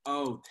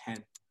 Oh,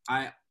 10.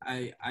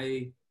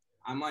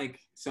 I'm like,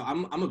 so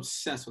I'm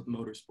obsessed with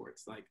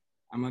motorsports. Like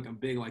I'm like a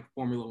big like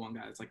Formula One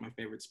guy. It's like my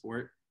favorite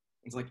sport.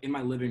 It's like in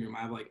my living room,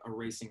 I have like a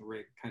racing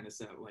rig kind of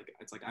set. Like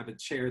it's like I have a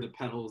chair, the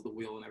pedals, the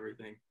wheel, and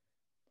everything.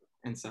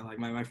 And so like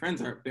my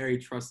friends are very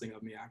trusting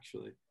of me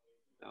actually.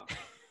 So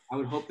I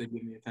would hope they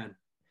give me a 10.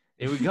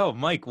 There we go,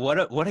 Mike. What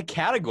a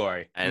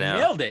category! I You know.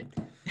 nailed it.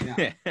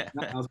 Yeah,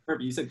 that was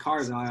perfect. You said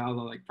cars, and I was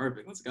like,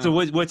 perfect. Let's go. So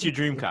what's your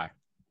dream car?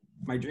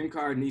 My dream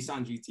car,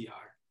 Nissan GTR,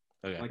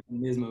 Okay. like the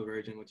Nismo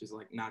version, which is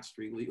like not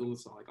street legal,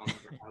 so like I'll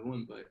never have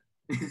one, but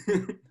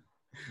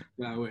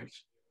but I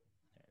wish.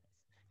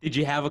 Did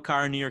you have a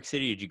car in New York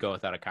City? Or did you go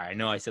without a car? I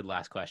know I said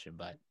last question,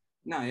 but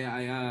No,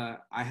 yeah,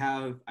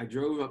 I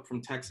drove up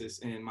from Texas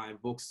in my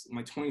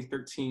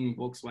 2013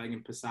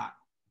 Volkswagen Passat.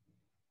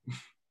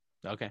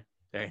 okay,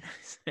 very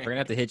nice. We're gonna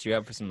have to hit you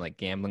up for some like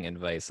gambling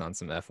advice on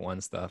some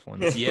F1 stuff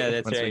once. Yeah,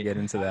 that's once we right. get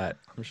into that.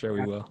 I'm sure we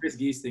Yeah, will. Chris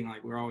Geese thing,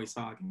 like we're always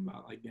talking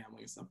about like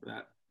gambling and stuff for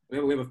that. We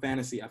have a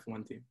fantasy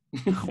F1 team.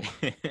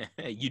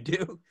 You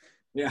do?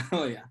 Yeah,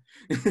 oh yeah.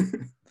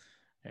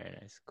 Very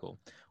nice. Cool.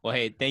 Well,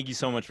 hey, thank you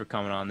so much for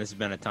coming on. This has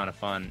been a ton of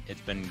fun.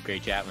 It's been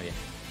great chatting with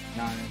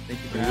you. Nah, man, thank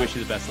you for We having wish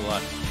you the best of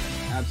luck. me.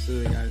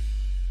 Absolutely, guys.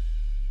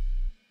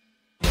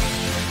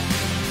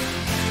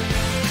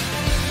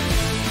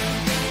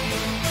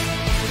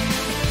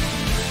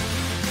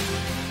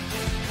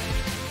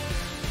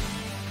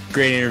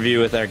 Great interview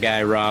with our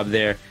guy Rob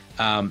there.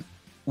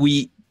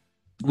 We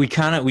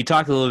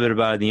talked a little bit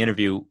about it in the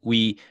interview.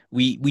 We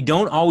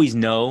don't always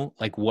know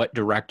like what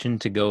direction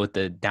to go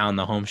with down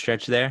the home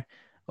stretch there,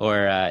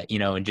 or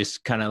and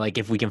just kind of like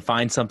if we can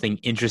find something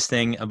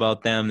interesting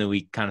about them, then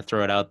we kind of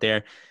throw it out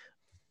there.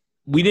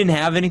 We didn't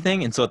have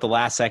anything, and so at the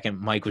last second,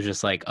 Mike was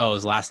just like, "Oh,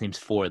 his last name's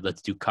Ford.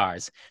 Let's do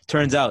cars."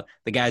 Turns out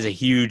the guy's a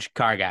huge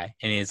car guy,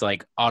 and he's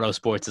like auto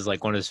sports is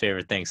like one of his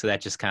favorite things. So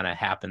that just kind of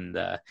happened,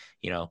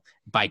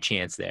 by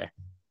chance there.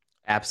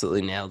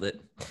 Absolutely nailed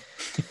it.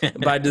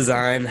 By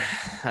design,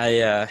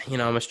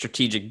 I'm a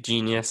strategic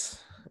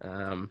genius.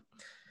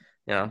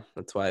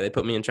 That's why they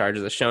put me in charge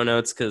of the show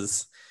notes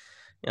because,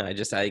 I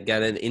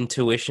got an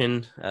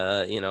intuition,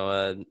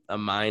 a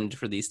mind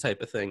for these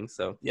type of things.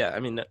 So yeah, I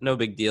mean, no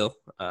big deal.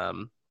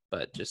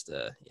 But just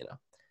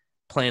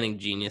planning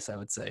genius, I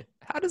would say.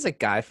 How does a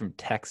guy from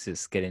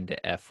Texas get into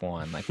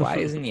F1? Like, why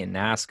isn't he a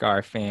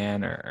NASCAR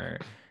fan or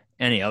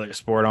any other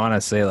sport,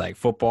 honestly, like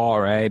football,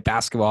 right?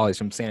 Basketball. He's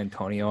from San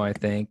Antonio, I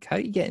think. How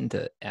do you get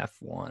into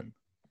F1?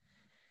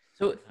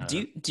 So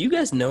do you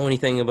guys know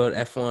anything about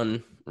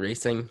F1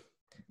 racing?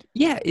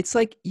 Yeah, it's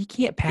like you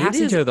can't pass It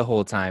each is- other the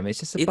whole time. It's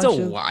just It's a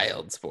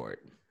wild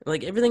sport.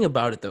 Like everything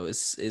about it though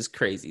is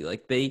crazy.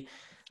 Like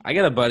I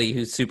got a buddy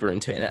who's super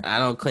into it. I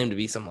don't claim to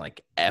be some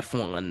like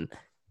F1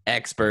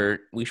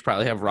 expert. We should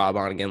probably have Rob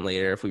on again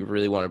later if we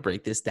really want to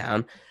break this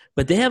down.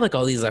 But they have like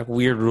all these like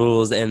weird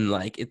rules and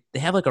like they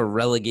have like a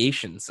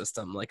relegation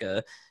system, like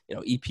a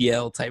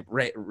EPL type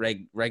reg.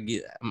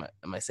 Am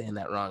I saying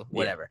that wrong? Yeah.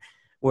 Whatever.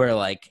 Where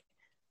like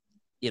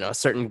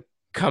certain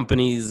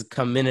companies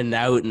come in and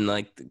out and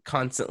like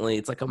constantly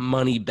it's like a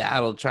money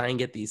battle trying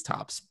to get these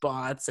top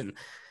spots and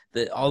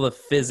all the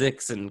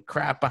physics and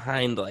crap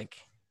behind like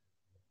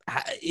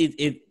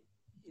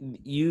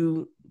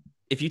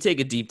if you take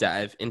a deep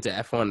dive into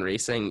F1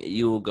 racing,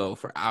 you will go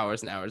for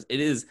hours and hours. It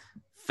is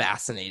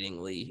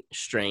fascinatingly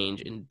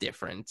strange and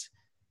different,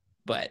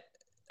 but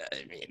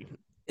I mean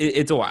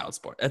it's a wild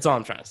sport. That's all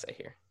I'm trying to say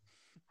here.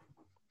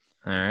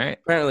 All right.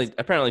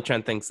 Apparently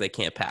Trent thinks they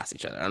can't pass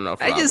each other. I don't know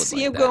if I Rob just would see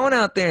like him that. going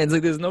out there. It's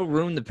like there's no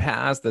room to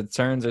pass. The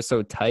turns are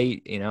so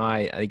tight.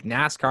 I like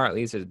NASCAR. At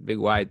least there's big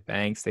wide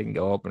banks. They can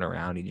go up and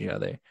around each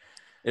other.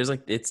 There's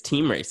like it's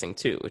team racing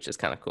too, which is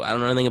kind of cool. I don't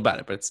know anything about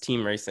it, but it's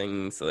team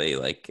racing, so they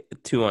like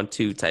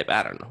 2-on-2 type.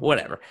 I don't know,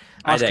 whatever.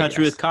 I Cross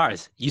country digress. with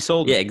cars. You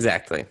sold Yeah, me.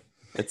 exactly.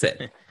 That's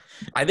it.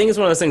 I think it's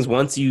one of those things.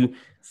 Once you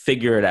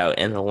figure it out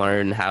and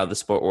learn how the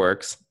sport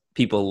works,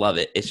 people love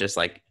it. It's just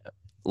like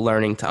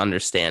learning to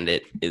understand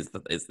it is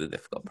the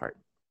difficult part.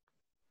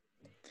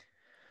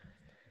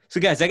 So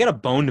guys, I got a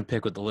bone to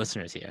pick with the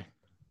listeners here.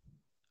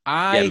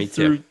 me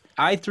too.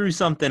 I threw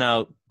something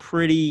out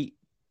pretty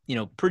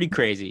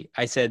crazy.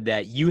 I said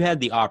that you had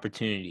the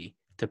opportunity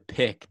to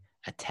pick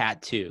a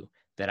tattoo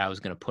that I was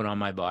going to put on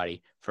my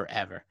body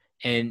forever.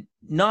 And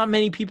not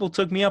many people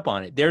took me up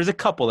on it. There's a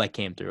couple that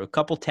came through, a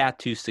couple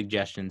tattoo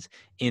suggestions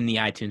in the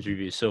iTunes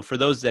reviews. So for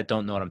those that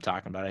don't know what I'm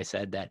talking about, I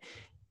said that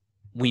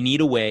we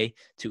need a way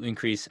to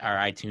increase our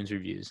iTunes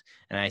reviews.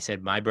 And I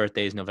said, my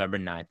birthday is November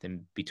 9th.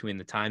 And between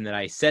the time that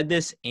I said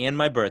this and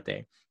my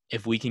birthday,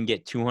 if we can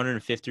get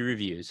 250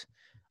 reviews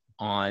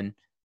on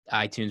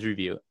iTunes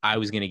review, I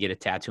was going to get a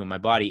tattoo on my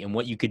body. And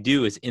what you could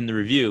do is in the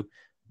review,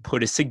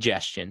 put a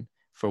suggestion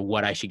for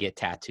what I should get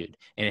tattooed.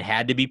 And it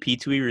had to be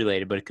P2E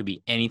related, but it could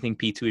be anything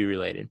P2E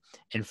related.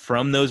 And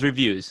from those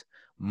reviews,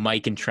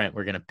 Mike and Trent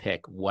were going to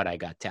pick what I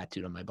got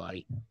tattooed on my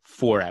body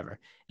forever.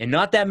 And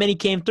not that many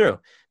came through.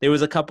 There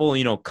was a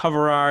couple,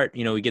 cover art,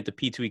 we get the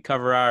P2E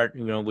cover art,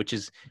 which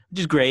is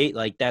great.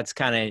 Like that's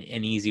kind of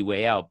an easy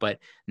way out, but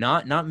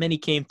not many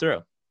came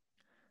through.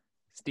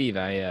 Steve,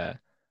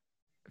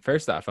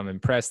 first off, I'm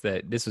impressed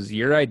that this was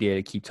your idea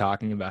to keep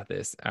talking about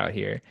this out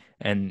here,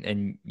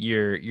 and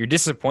your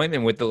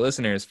disappointment with the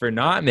listeners for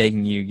not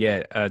making you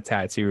get a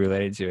tattoo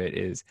related to it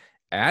is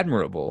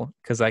admirable,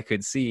 because I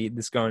could see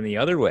this going the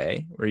other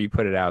way where you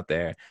put it out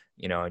there,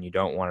 and you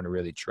don't want to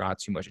really draw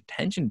too much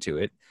attention to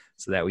it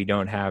so that we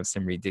don't have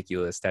some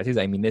ridiculous tattoos.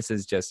 I mean, this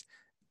is just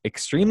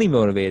extremely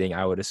motivating,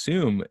 I would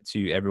assume,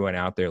 to everyone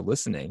out there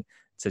listening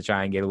to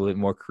try and get a little bit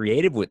more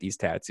creative with these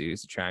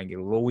tattoos, to try and get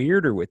a little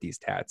weirder with these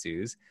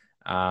tattoos,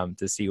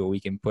 to see what we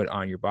can put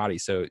on your body.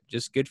 So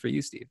just good for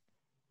you, Steve.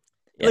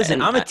 Yeah,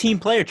 listen, I'm a team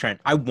player, Trent.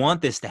 I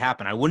want this to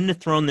happen. I wouldn't have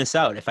thrown this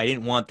out if I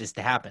didn't want this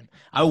to happen.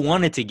 I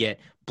wanted to get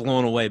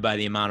blown away by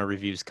the amount of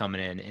reviews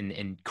coming in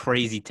and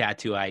crazy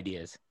tattoo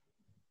ideas.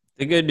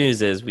 The good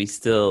news is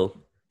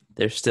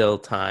there's still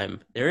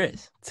time. There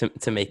is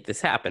to make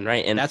this happen,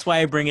 right? And that's why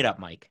I bring it up,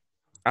 Mike.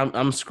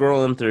 I'm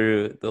scrolling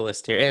through the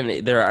list here,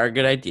 and there are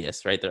good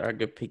ideas, right? There are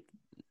good,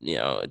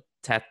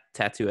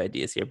 tattoo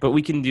ideas here, but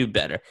we can do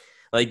better.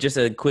 Like just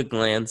a quick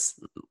glance,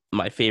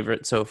 my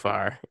favorite so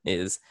far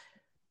is,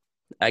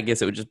 I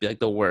guess it would just be like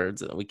the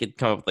words. We could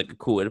come up with like a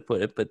cool way to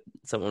put it, but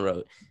someone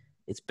wrote,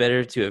 "It's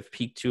better to have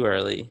peaked too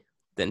early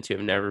than to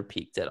have never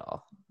peaked at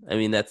all." I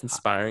mean, that's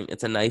inspiring.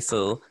 It's a nice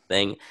little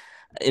thing.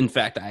 In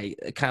fact, I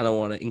kind of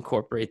want to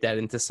incorporate that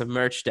into some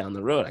merch down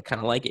the road. I kind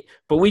of like it,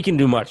 but we can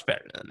do much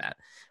better than that.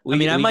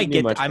 I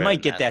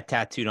might get that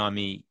tattooed on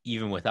me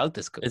even without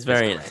this. It's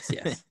very nice.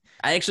 Yes.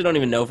 I actually don't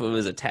even know if it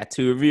was a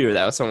tattoo review or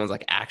that was someone's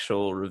like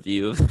actual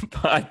review of the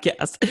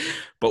podcast,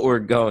 but we're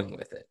going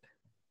with it.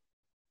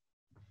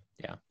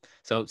 Yeah.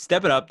 So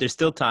step it up. There's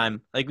still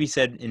time. Like we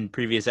said in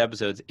previous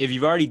episodes, if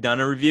you've already done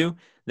a review,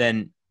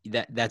 then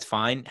that's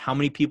fine. How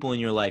many people in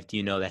your life do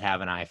you know that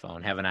have an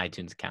iPhone, have an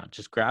iTunes account?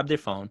 Just grab their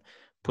phone,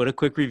 put a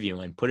quick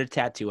review in, put a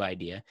tattoo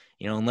idea,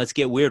 and let's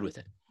get weird with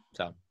it.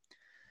 So,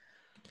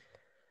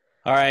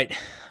 all right,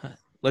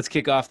 let's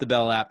kick off the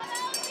Bell app.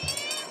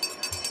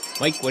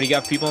 Mike, what do you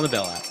got for people on the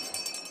Bell app?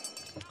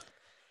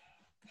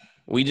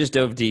 We just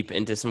dove deep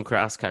into some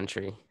cross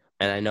country,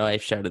 and I know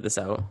I've shouted this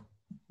out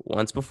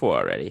once before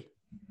already,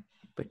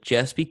 but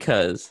just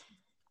because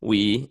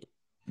we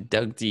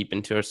dug deep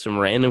into some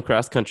random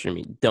cross country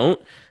meet,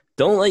 don't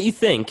let you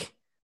think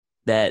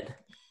that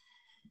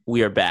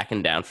we are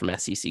backing down from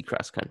SEC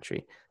cross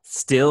country.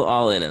 Still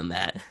all in on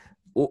that.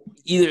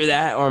 Either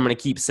that, or I'm going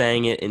to keep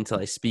saying it until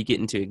I speak it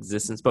into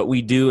existence. But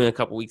we do in a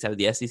couple weeks have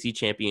the SEC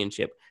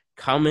championship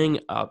coming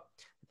up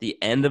at the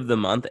end of the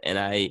month, and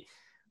I'm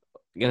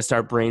going to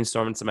start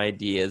brainstorming some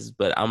ideas.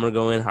 But I'm going to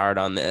go in hard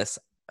on this.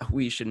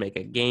 We should make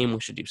a game. We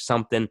should do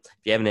something. If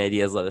you have any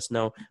ideas, let us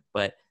know.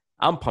 But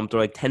I'm pumped. We're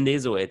like 10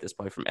 days away at this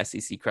point from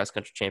SEC Cross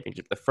Country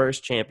Championship, the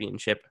first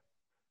championship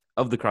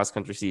of the cross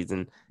country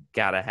season.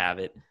 Gotta have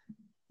it.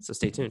 So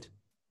stay tuned.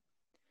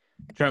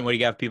 Trent, what do you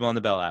got for people on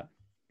the Bell app?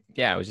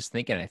 Yeah, I was just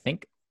thinking, I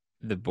think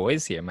the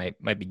boys here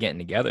might be getting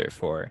together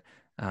for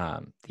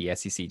the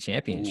SEC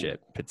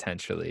championship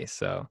potentially.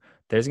 So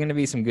there's going to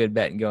be some good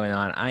betting going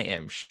on. I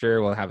am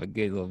sure we'll have a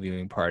good little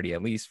viewing party,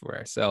 at least for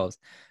ourselves.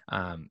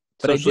 But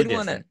Socially I did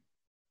want to.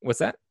 What's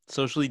that?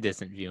 Socially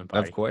distant viewing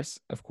party.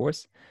 Of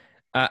course.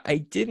 I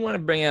did want to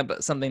bring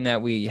up something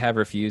that we have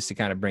refused to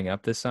kind of bring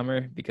up this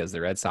summer because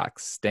the Red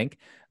Sox stink.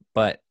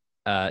 But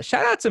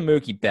shout out to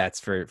Mookie Betts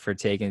for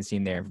taking his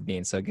team there and for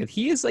being so good.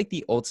 He is like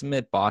the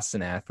ultimate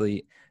Boston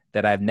athlete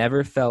that I've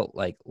never felt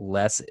like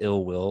less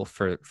ill will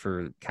for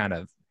kind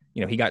of,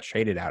 he got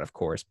traded out, of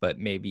course, but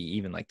maybe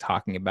even like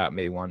talking about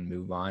maybe wanting to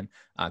move on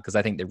because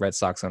I think the Red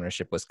Sox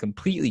ownership was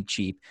completely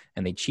cheap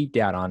and they cheaped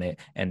out on it.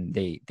 And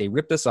they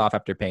ripped us off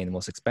after paying the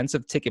most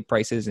expensive ticket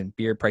prices and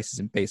beer prices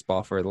in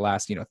baseball for the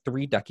last,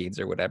 3 decades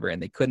or whatever. And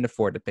they couldn't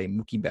afford to pay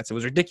Mookie Betts. It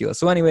was ridiculous.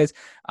 So anyways,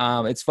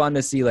 it's fun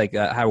to see like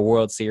have a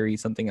World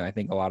Series, something I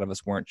think a lot of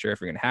us weren't sure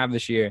if we're going to have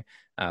this year.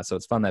 So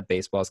it's fun that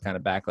baseball is kind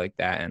of back like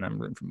that. And I'm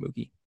rooting for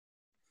Mookie.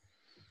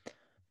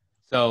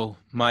 So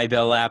my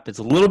Bell app is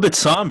a little bit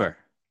somber.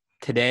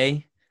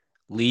 Today,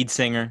 lead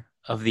singer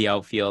of The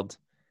Outfield,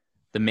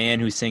 the man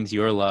who sings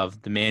Your Love,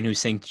 the man who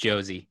sings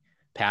Josie,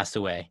 passed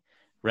away.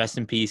 Rest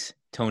in peace,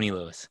 Tony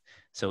Lewis.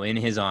 So in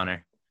his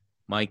honor,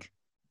 Mike,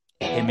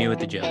 hit me with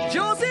the Josie.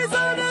 Josie's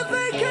on a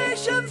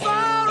vacation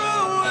far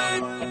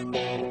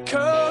away.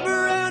 Come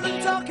around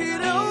and talk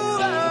it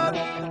over.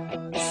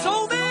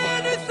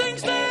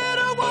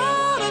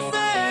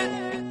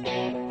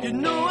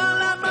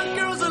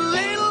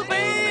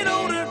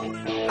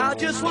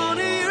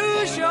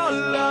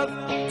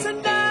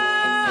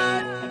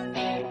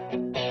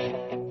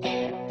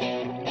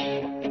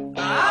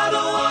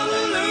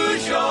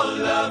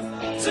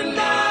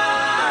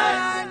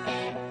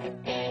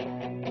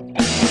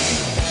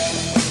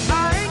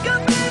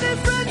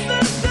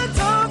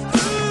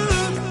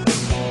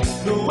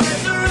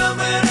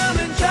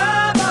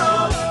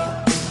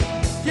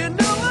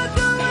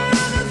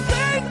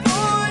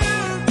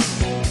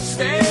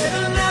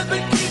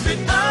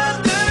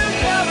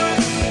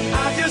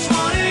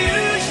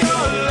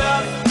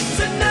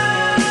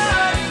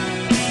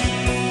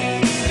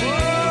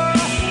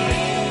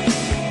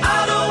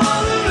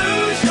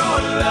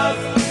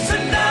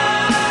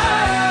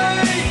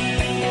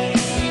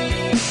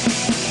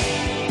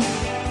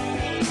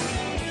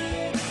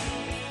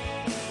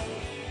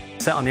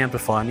 Sat on the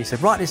amplifier and he said,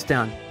 write this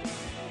down.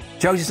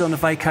 Josie's on a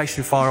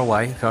vacation far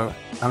away. And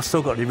I've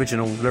still got the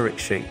original lyric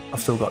sheet. I've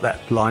still got that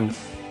line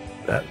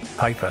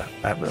paper,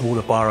 all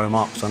the biro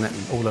marks on it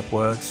and all the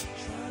words.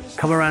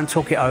 Come around,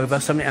 talk it over,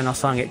 something, and I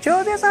sang it.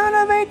 Josie's on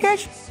a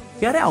vacation.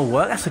 Yeah, that'll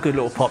work. That's a good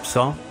little pop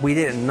song. We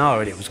didn't know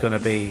it was going to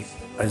be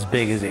as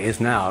big as it is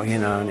now, you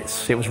know, and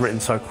it was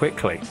written so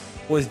quickly.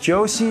 Was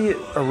Josie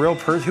a real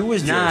person? Who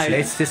was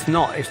Josie?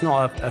 No, it's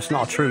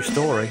not a true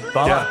story.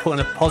 But I like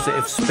putting a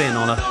positive spin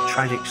on a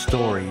tragic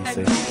story, you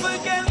see.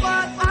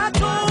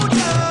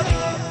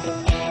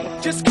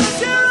 Just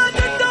 'cause you're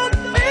don't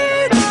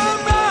mean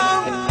I'm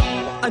wrong.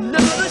 I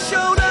know